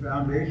Jervis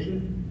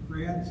Foundation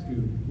grants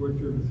to Port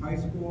Jervis High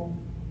School,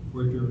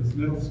 Port Jervis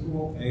Middle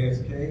School,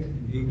 ASK,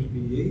 and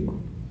HBE.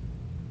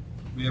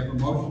 May I have a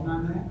motion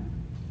on that?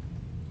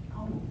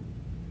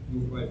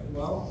 Moved by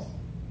Flo.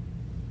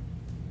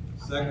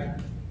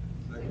 Second.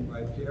 Second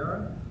by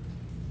Kara.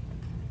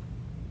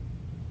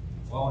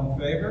 All in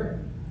favor?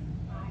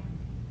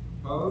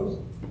 Opposed?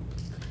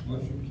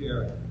 Motion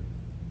carried.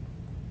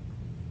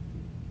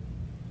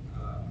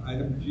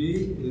 Item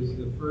G is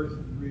the first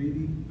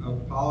reading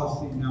of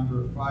policy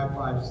number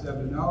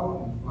 5570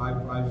 and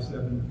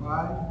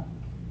 5575.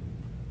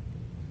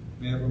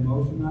 May I have a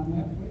motion on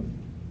that, please?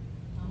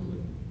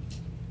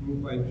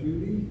 Moved by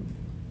Judy.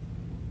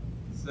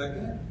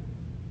 Second.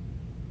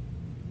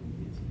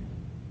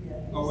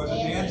 Oh, was it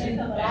Nancy?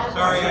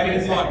 Sorry, I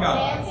didn't look up.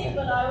 Nancy,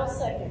 but I will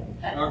second.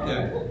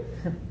 Okay.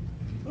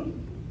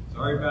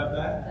 Sorry about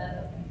that. That's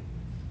okay.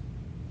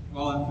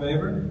 All in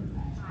favor?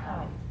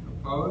 Aye.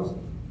 Opposed?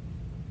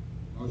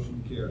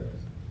 Motion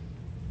carries.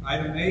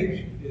 Item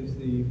H is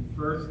the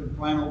first and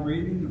final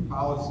reading of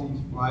policies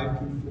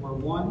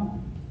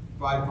 5241,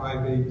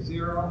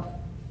 5580,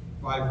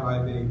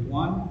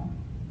 5581,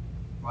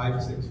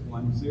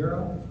 5610,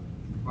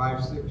 and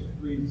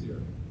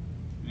 5630.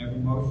 May I have a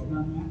motion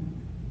on that?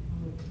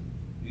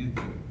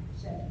 Nancy?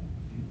 Second.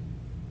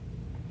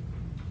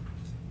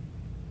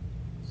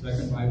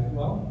 Second by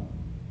Flo.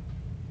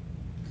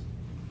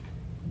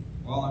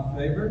 All in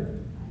favor?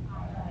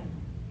 Aye.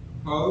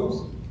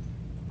 Opposed?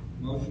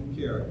 Motion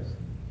carries.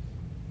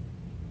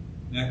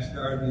 Next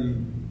are the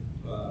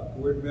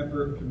board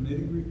member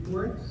committee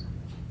reports.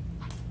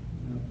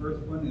 And the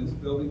first one is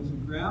Buildings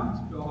and Grounds.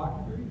 Bill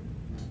Hockenberry.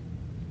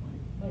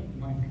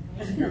 Mike.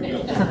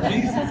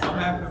 Jesus, I'm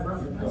having a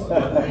rough.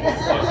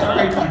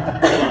 Sorry.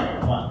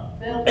 Come on.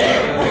 Bill.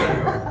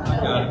 I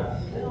got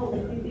it. Bill,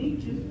 we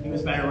need you. He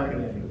was better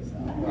working than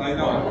you. I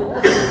know.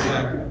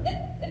 Exactly.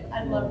 I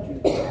love you.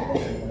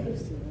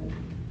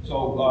 So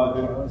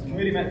the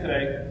committee met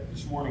today,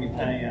 this morning at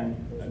 10 a.m.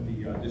 at the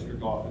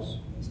district office.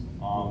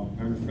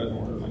 Members present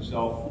were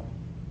myself,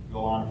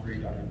 Bill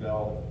Onfrey, Dr.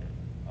 Bell,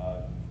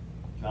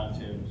 John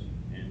Timms,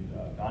 and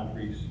Don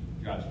Priest,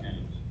 Josh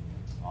Jennings.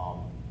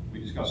 We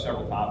discussed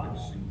several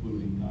topics,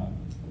 including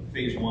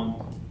Phase 1.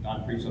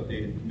 Don Priest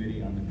updated the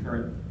committee on the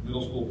current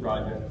middle school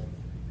project.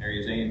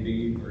 Areas A and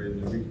B are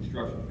in the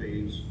reconstruction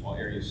phase, while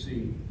Area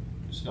C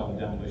is still in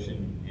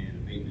demolition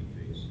and abatement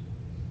phase.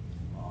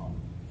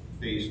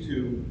 Phase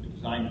 2, the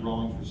design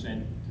drawings were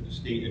sent to the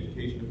State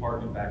Education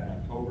Department back in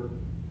October.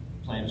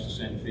 Plans to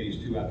send Phase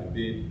 2 out to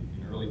bid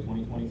in early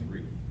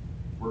 2023.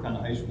 Work on the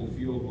high school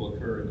field will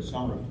occur in the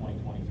summer of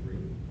 2023.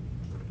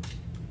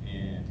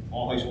 And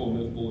all high school and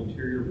middle school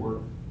interior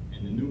work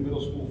in the new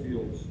middle school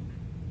fields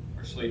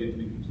are slated to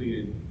be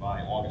completed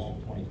by August of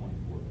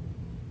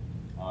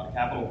 2024.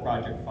 Capital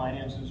project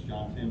finances,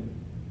 John Tim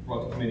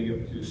brought the committee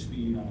up to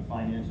speed on the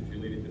finances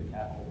related to the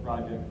capital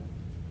project.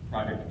 The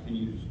project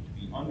continues to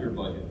be under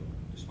budget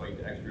despite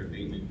the extra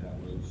abatement that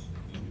was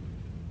needed.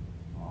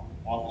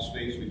 Office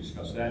space, we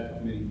discussed that. The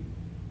committee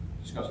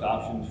discussed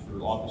options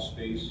for office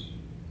space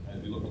as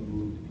we look to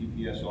move the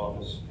PPS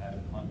office out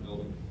of the Hunt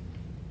building.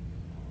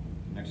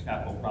 The next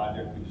capital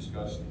project we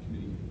discussed, the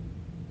committee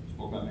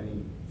spoke on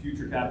many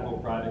future capital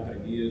project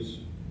ideas.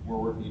 More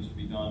work needs to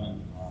be done,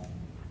 and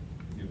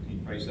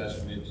obtain price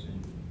estimates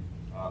and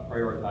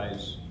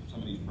prioritize some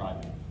of these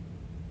projects.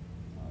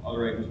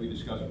 Other items we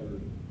discussed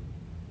were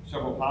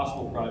several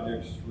possible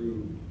projects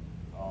through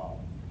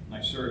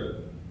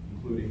NYSERDA,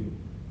 including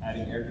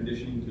adding air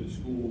conditioning to the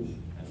schools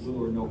at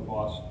little or no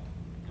cost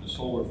and a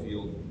solar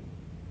field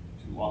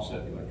to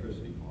offset the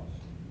electricity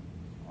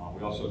costs.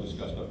 We also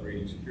discussed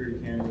upgrading security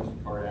cameras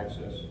and card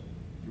access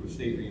through a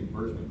state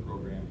reimbursement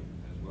program,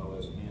 as well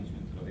as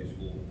enhancement to the high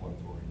school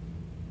auditorium.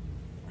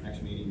 Our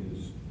next meeting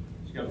is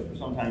scheduled for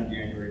sometime in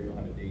January. We don't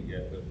have a date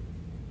yet, but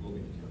we'll be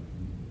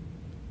determined.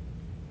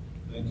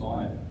 Thanks,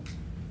 Ryan.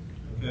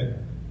 Okay.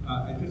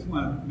 I just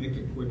want to make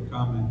a quick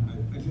comment.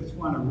 I just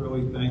want to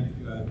really thank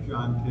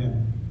John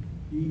Tim.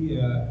 He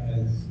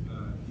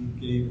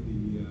gave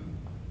the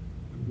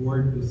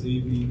board this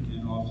evening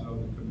and also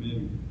the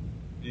committee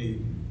a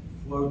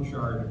flow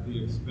chart of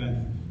the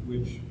expenses,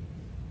 which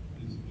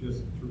is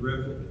just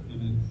terrific,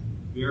 and it's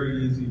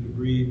very easy to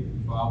read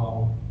and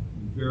follow,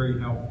 and very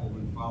helpful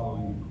in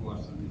following the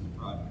course on this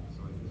project.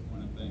 So I just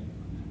want to thank you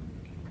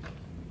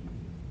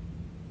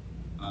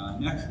on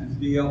that. Next is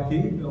DLT,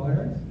 Bill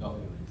Harris.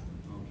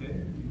 Okay,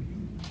 thank you.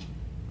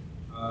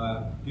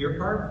 Deer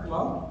Park,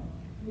 Flo?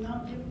 No,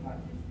 Deer Park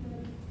is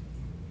good.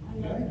 I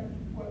love Okay. them.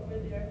 We're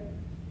there.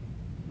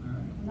 All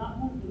right. Not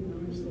moving,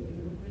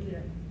 we're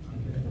there.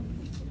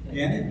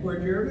 Okay. Annie, Port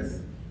Jervis?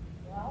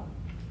 Well,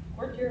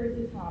 Port Jervis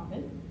is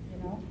hopping, you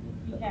know.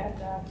 We had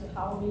the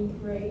Halloween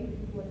parade,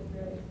 it was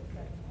very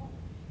successful.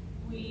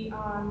 We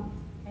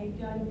had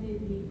done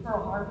the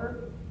Pearl Harbor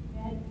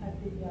event at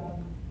the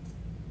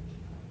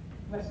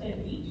West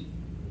End Beach. It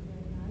was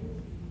very nice.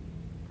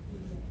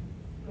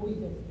 We always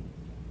visit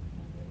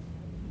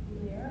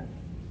people there,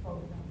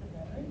 spoke about the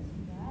veterans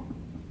and that.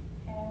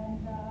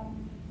 And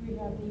we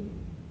have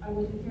I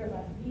wasn't here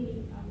about the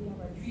meeting, we have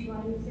our tree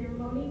lighting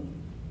ceremony.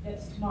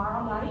 That's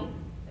tomorrow night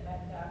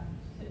at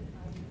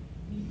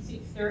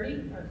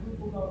 6:30. Our group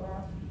will go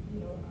around,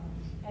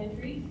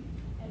 entries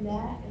and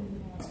that, and we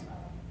have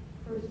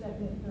first,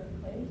 second, and third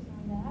place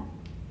on that.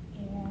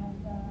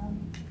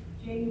 And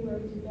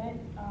January's event,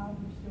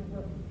 we're still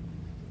working.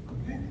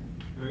 Okay,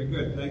 very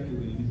good. Thank you,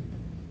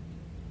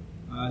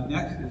 Annie.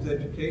 Next is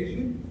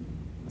education.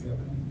 Do you have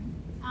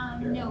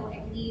anything? No, I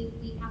believe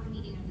we have a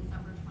meeting on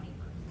December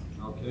 21st.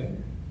 Okay.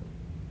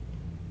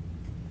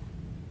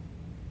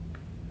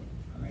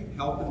 All right,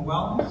 health and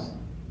wellness. Do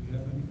you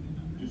have anything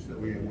on that? Just that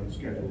we have one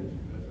scheduled,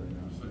 as I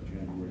announced, on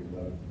January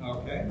 11th.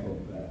 Okay.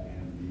 Both that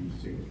and the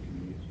safety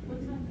committee is What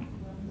going to time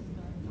be.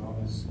 is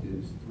Wellness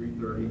is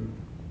 3:30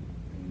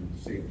 and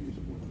safety is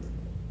 4:30.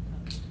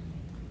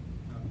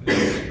 Okay,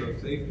 so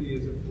safety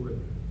is at 4.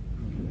 Okay.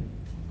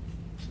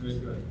 Very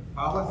good.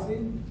 Policy?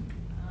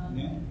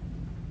 Yeah.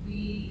 We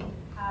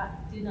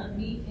did not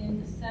meet in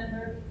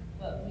December,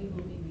 but we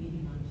will be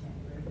meeting on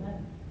January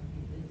 11th.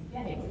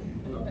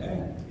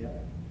 Okay. Yep.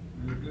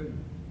 Very good.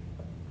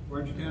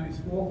 Orange County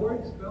School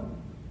Boards, Bill?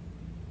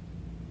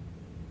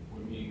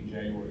 We're meeting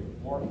January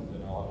 4th,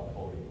 and I'll have a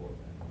full report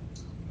then.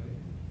 Okay.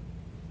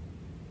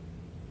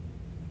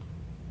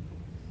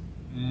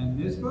 And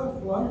NISBA,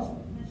 Flo?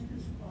 Mr.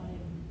 Spine.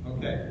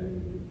 Okay.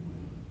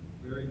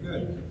 Very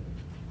good.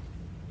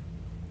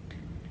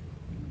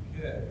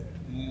 Okay.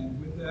 And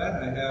with that,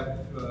 I have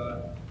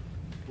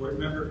board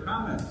member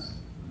comments.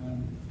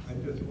 And I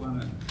just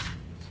want to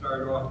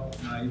start off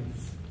tonight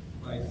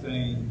by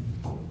saying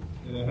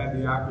that I had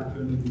the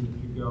opportunity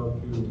to go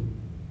to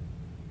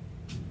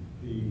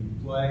the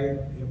play.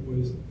 It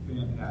was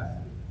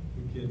fantastic.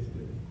 The kids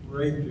did a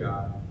great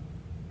job.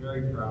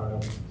 Very proud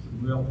of them. Some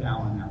real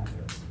talent out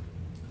there.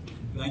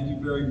 Thank you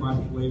very much,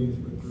 ladies,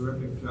 for a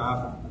terrific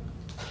job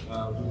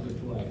with the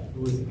play. It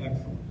was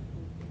excellent.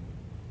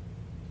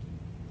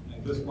 I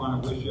just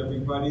want to wish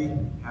everybody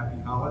happy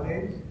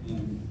holidays.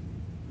 And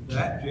with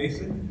that,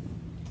 Jason?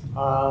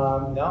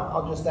 No,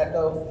 I'll just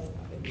echo.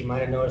 You might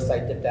have noticed I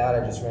dipped out. I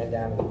just ran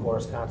down to the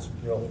chorus concert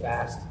real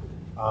fast.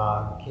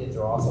 Kids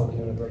are also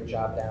doing a great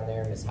job down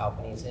there. Miss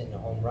Halpenny's hitting a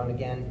home run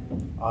again.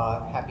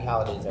 Happy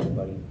holidays,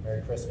 everybody.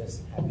 Merry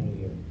Christmas. Happy New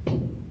Year.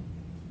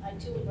 I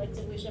too would like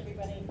to wish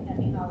everybody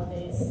happy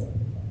holidays.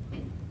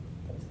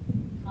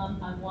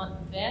 I want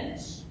the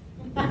bench.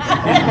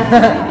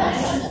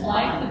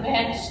 Like the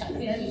bench, I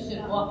think you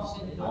should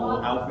auction it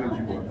off. How big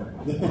you want?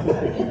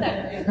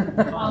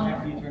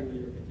 After you turn to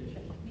your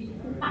petition.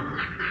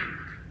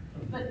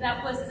 But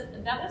that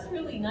was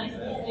really nice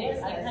these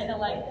days. I kind of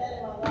like,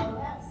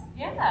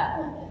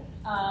 yeah.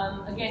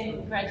 Again,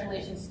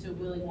 congratulations to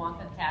Willy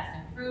Wonka cast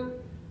and crew.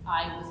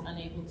 I was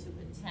unable to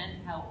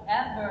attend.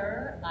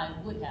 However, I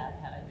would have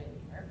had I been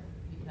here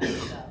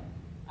because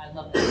I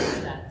love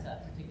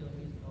that particular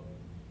musical.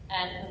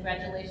 And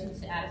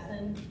congratulations to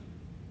Addison,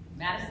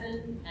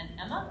 Madison, and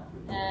Emma.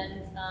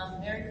 And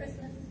Merry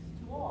Christmas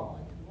to all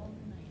and to all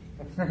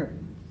tonight.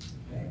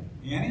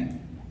 Annie?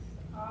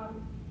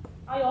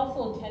 I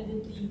also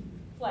attended the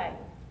play,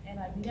 and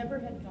I never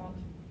had gone to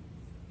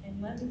it.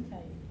 And let me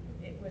tell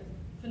you, it was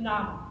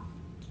phenomenal.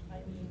 I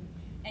mean,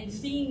 and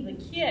seeing the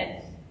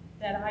kids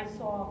that I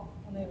saw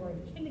when they were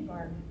in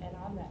kindergarten and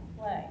on that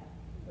play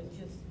was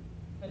just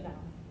phenomenal.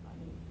 I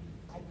mean,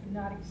 I could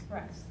not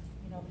express,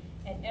 you know,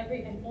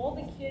 and all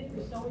the kids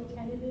were so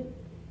attentive.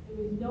 There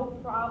was no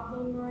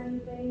problem or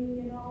anything,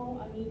 you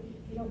know. I mean,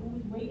 you know, who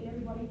was waiting,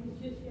 everybody was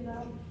just, you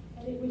know,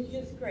 and it was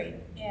just great.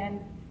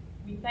 And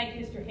we thank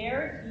Mr.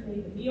 Harris, he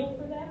made a meal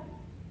for them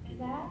and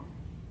that.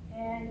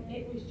 And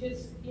it was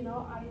just, you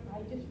know, I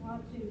just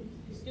want to,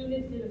 the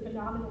students did a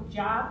phenomenal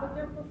job with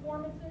their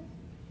performances.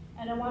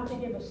 And I want to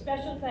give a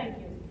special thank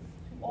you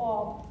to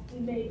all who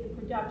made the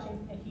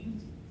production a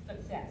huge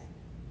success.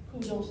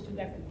 Kudos to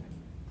everyone.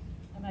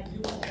 And I do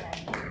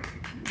applaud.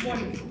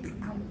 Wonderful,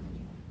 wonderful.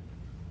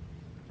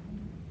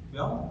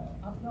 Bill?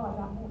 No, I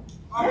got more.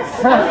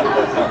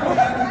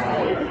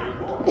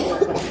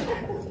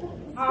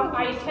 Oh.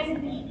 I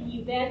attended the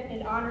event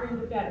in honoring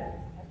the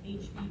veterans at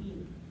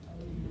HBE.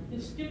 The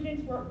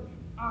students were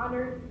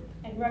honored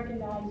and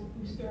recognized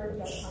who served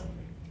our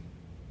country.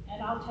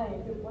 And I'll tell you,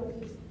 it was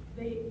just,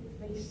 they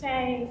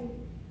sang,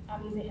 I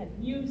mean, they had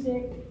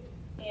music,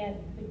 and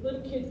the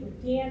little kids were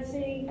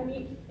dancing. I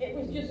mean, it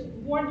was just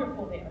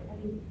wonderful there. I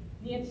mean,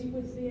 Nancy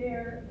was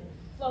there,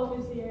 Flo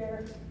was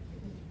there,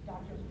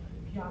 Dr.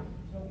 Johnny,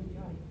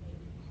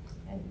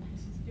 and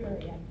Mrs.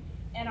 Durian.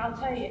 And I'll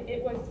tell you,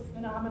 it was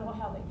phenomenal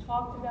how they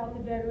talked about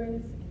the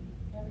veterans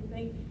and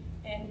everything.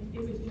 And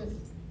it was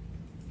just,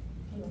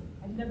 you know,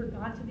 I've never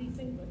gone to these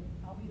things, but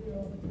I'll be there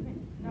all the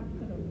time. Not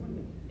because I'm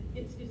wondering.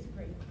 It's great. It's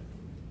great.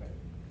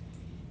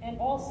 And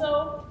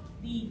also,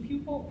 the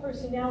pupil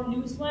personnel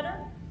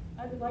newsletter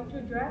I would like to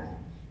address.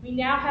 We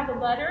now have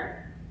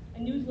a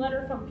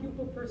newsletter from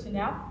pupil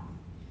personnel.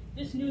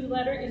 This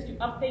newsletter is to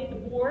update the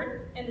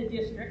board and the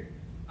district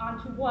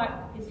onto what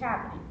is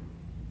happening.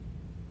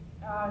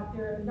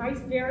 There are nice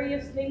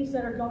various things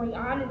that are going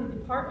on in the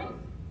department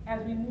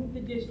as we move the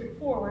district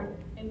forward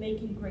and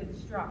making great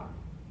strides.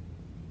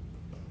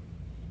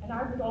 And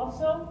I would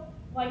also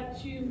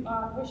like to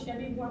wish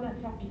everyone a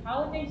happy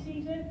holiday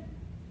season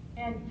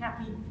and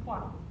happy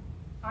Kwanzaa.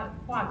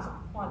 Kwanzaa,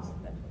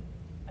 that's what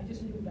I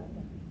just knew about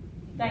that.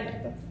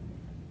 Thank you.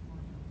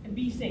 And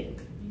be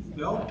safe.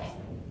 Bill?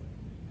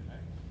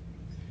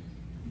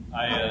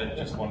 I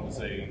just wanted to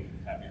say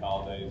happy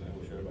holidays. I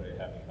wish everybody a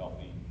happy,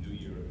 healthy New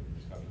Year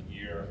this coming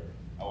year.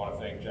 I want to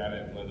thank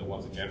Janet and Linda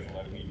once again for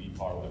letting me be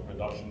part of the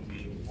production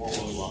team. Before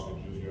Willy Wonka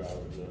Jr., I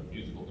was the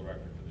musical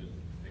director for this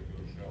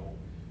particular show.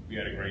 We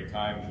had a great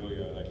time.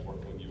 Julia, I'd like to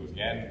work with you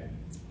again.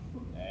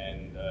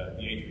 And the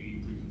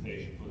HBE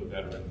presentation for the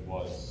veterans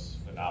was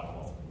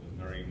phenomenal. It was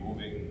very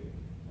moving.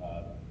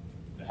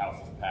 The house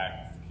was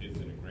packed. The kids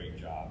did a great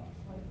job.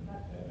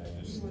 And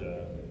I just,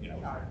 you know,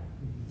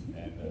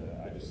 and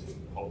I just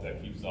hope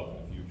that keeps up in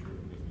the future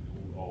because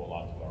we do owe a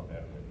lot to our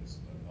veterans.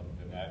 But other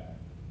than that,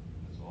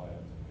 that's all I have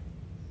to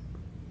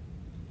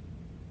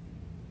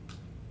say.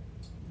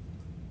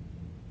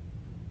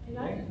 And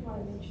I just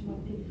want to mention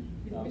one thing.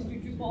 Mr.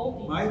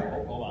 Giboldi.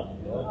 Mike? Hold on.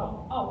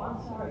 Oh, I'm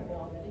sorry,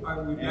 Bill.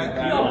 Are we back?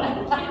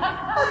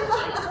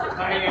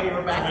 Diane,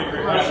 we're back to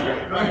the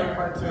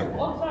question.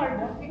 Oh, sorry,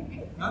 Bill.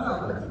 No,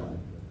 that's fine.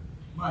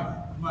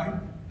 Mike?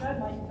 Go ahead,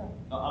 Mike.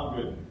 No, I'm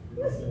good.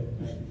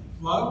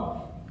 Flo?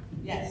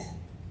 Yes.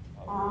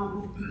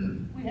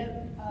 We have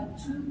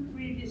two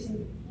previous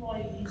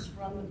employees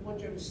from the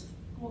Woodruff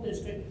School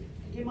District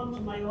that came up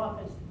to my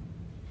office.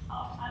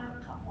 I don't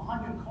know, a couple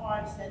hundred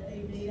cards that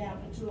they made out,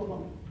 the two of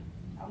them.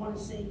 I want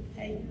to say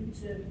thank you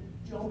to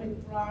Joe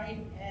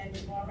McBride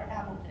and Barbara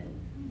Hamilton.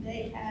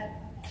 They had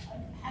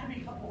to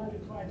be a couple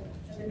hundred cards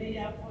that they made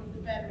out for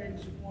the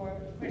veterans for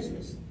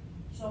Christmas.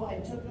 So I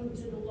took them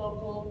to the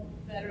local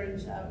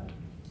veterans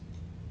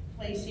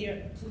place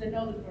here, so they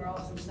know the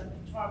girls and stuff.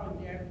 Tar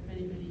went there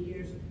many, many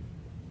years.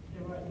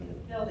 They were in the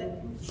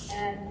building,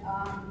 and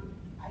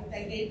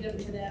I gave them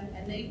to them,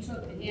 and they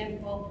took a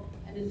handful,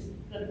 and it's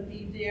going to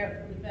be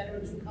there for the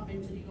veterans who come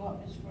into the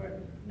office for,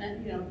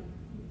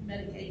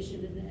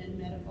 medication and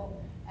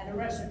medical, and the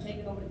rest are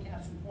taken over to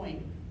Castle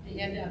Point. They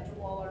hand out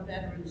to all our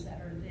veterans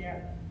that are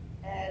there,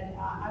 and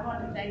I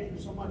want to thank them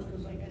so much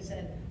because, like I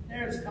said,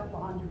 there's a couple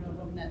hundred of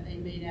them that they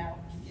made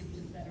out to give to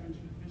the veterans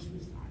for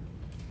Christmas time.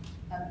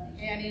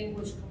 Annie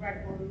was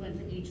correct when we went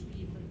to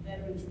HB for the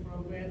veterans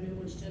program. It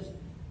was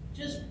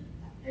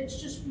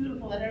it's just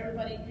beautiful that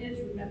everybody is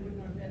remembering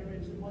our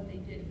veterans and what they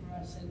did for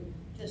us and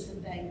just to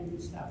thank them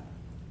and stuff.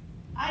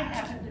 I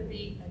happen to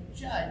be a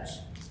judge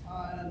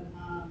on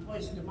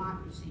Voice of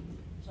Democracy,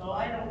 so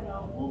I don't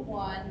know who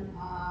won.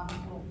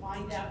 We'll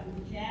find out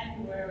in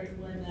January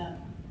when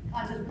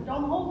contest.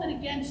 Don't hold it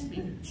against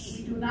me.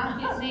 We do not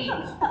get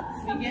names.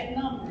 We get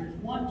numbers.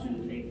 1,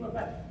 2, 3, 4,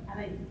 25, and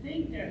I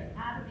think there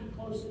had to be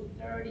close to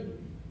 30,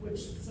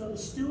 so the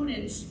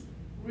students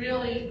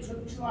really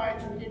took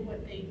charge and did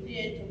what they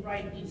did to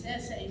write these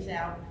essays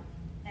out,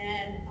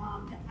 and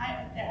there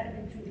had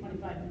to be between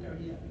 25 and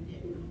 30 that we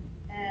did.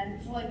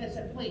 And so like I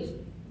said, please,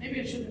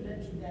 maybe I should have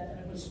mentioned that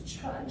I was a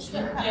judge.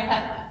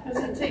 Yeah.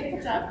 Because I take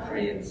the top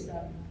 3 and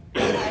stuff.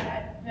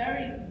 I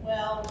very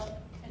well,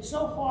 it's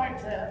so hard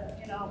to,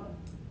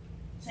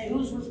 say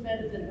whose was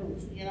better than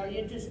whose.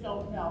 You just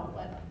don't know,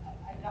 but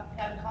I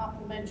got a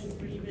compliment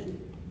for even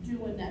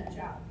doing that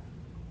job.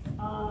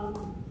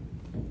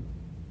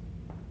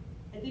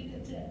 I think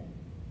that's it.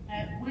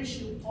 I wish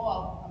you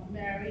all a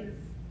Merry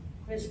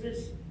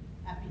Christmas,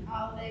 Happy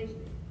Holidays,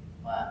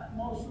 but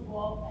most of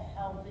all, a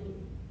healthy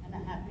and a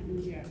Happy New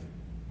Year.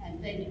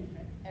 And thank you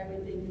for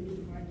everything you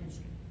do for our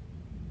district.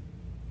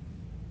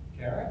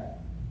 Karen?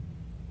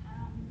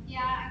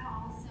 Yeah,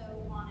 I also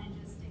want to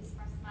just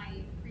express my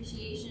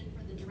appreciation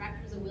for the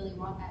directors of Willy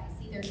Wonka. I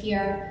see they're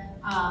here.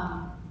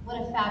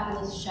 What a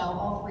fabulous show.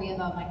 All 3 of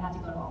them. I had to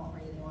go to all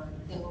 3.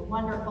 They were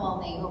wonderful.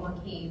 They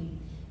overcame,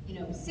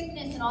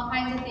 sickness and all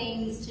kinds of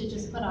things to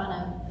just put on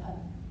a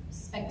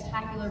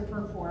spectacular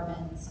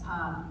performance.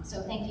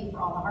 So thank you for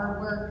all the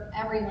hard work,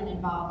 everyone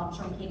involved. I'm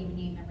sure we can't even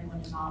name everyone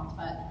involved,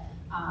 but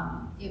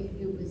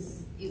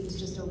it was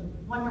just a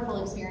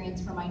wonderful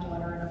experience for my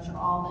daughter, and I'm sure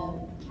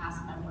all the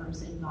cast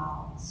members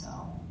involved. So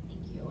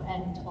thank you,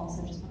 and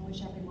also just want to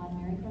wish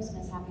everyone Merry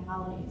Christmas, Happy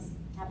Holidays,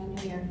 Happy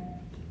New Year.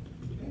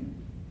 Okay.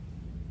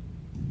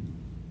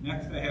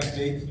 Next, I have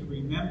dates to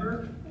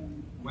remember.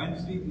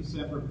 Wednesday,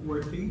 December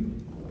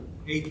 14th,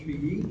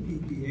 HBE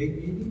PTA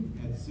meeting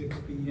at 6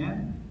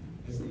 p.m.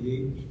 at the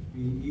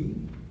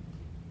HBE.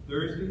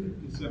 Thursday,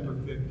 December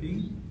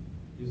 15th,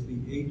 is the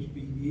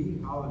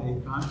HBE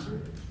holiday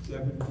concert,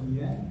 7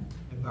 p.m.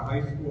 at the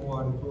high school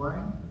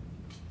auditorium.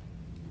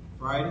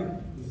 Friday,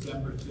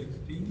 December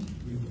 16th,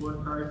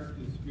 report cards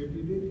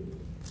distributed.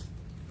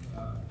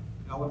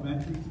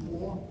 Elementary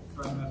school,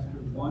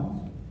 trimester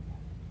 1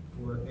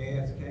 for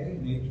ASK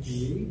and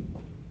HBE.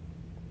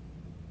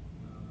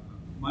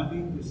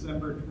 Monday,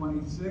 December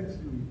 26th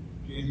through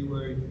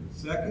January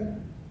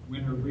 2nd,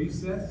 winter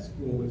recess,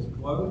 school is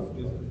closed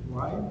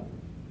district-wide.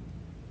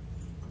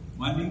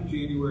 Monday,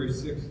 January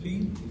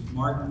 16th is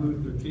Martin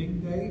Luther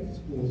King Day,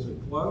 schools are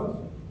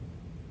closed.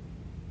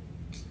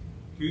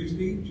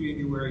 Tuesday,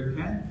 January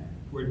 10th,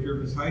 Fort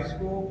Jervis High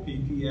School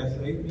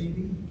PTSA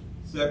meeting,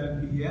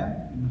 7 p.m.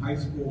 in high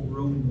school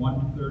room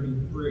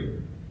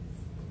 133.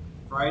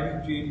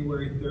 Friday,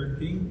 January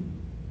 13th,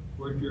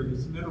 Fort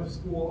Jervis Middle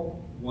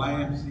School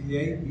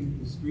YMCA Beat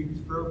the Streets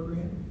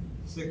program,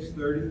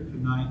 6:30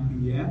 to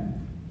 9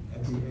 p.m.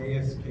 at the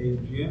ASK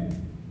gym.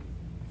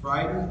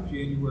 Friday,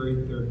 January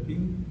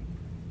 13th,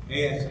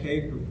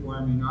 ASK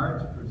Performing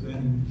Arts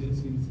presenting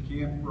Disney's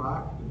Camp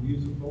Rock, the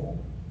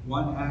musical,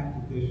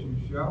 one-act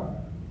edition show,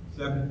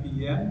 7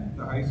 p.m. at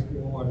the high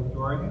school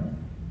auditorium.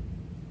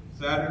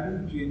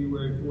 Saturday,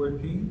 January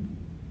 14th,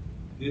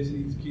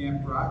 Disney's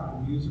Camp Rock,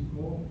 the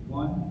musical,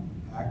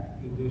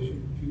 one-act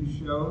edition,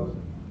 2 shows,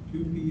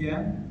 2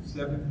 p.m.,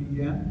 7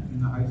 p.m.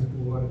 in the high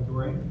school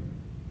auditorium.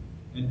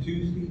 And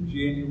Tuesday,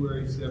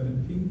 January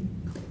 17th,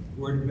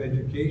 Board of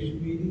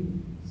Education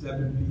meeting,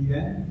 7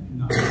 p.m. in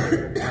the high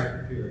school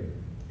cafeteria.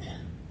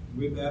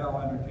 With that,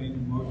 I'll entertain a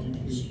motion to...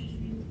 Excuse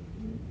me,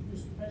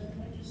 Mr. President,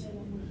 can I just say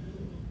one more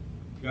thing?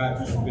 God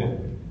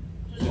forbid.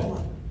 Just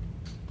one.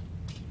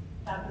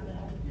 Dr.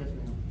 Bell? Yes,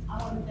 ma'am. I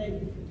want to thank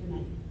you for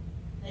tonight.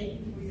 Thank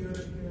you for your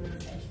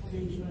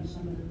explanation on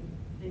some of the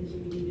things that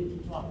we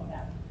needed to talk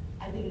about.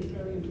 I think it's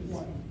very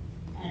important.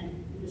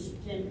 And Mr.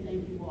 Tim,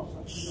 thank you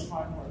also for your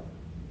hard work.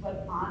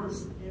 But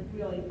honestly,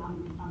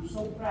 I'm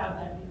so proud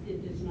that we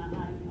did this, and I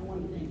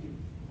want to thank you.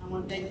 I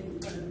want to thank you in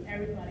front of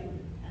everybody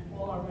and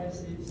all our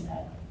residents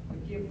that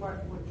would give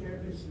part Fort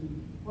Jervis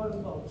and for the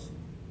votes,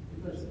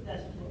 because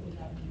that's what we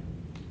got here.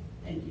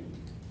 Thank you.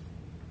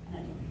 And I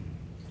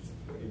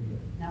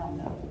don't. Now I'm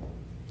done.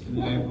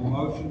 Can I have a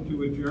motion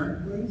to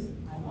adjourn, please?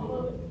 I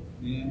will.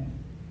 And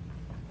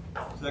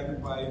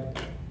second by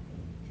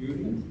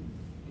Judy.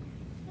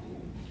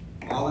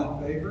 All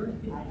in favor?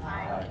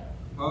 Aye.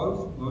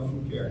 Opposed?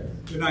 Motion carries.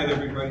 Good night,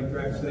 everybody.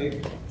 Drive safe.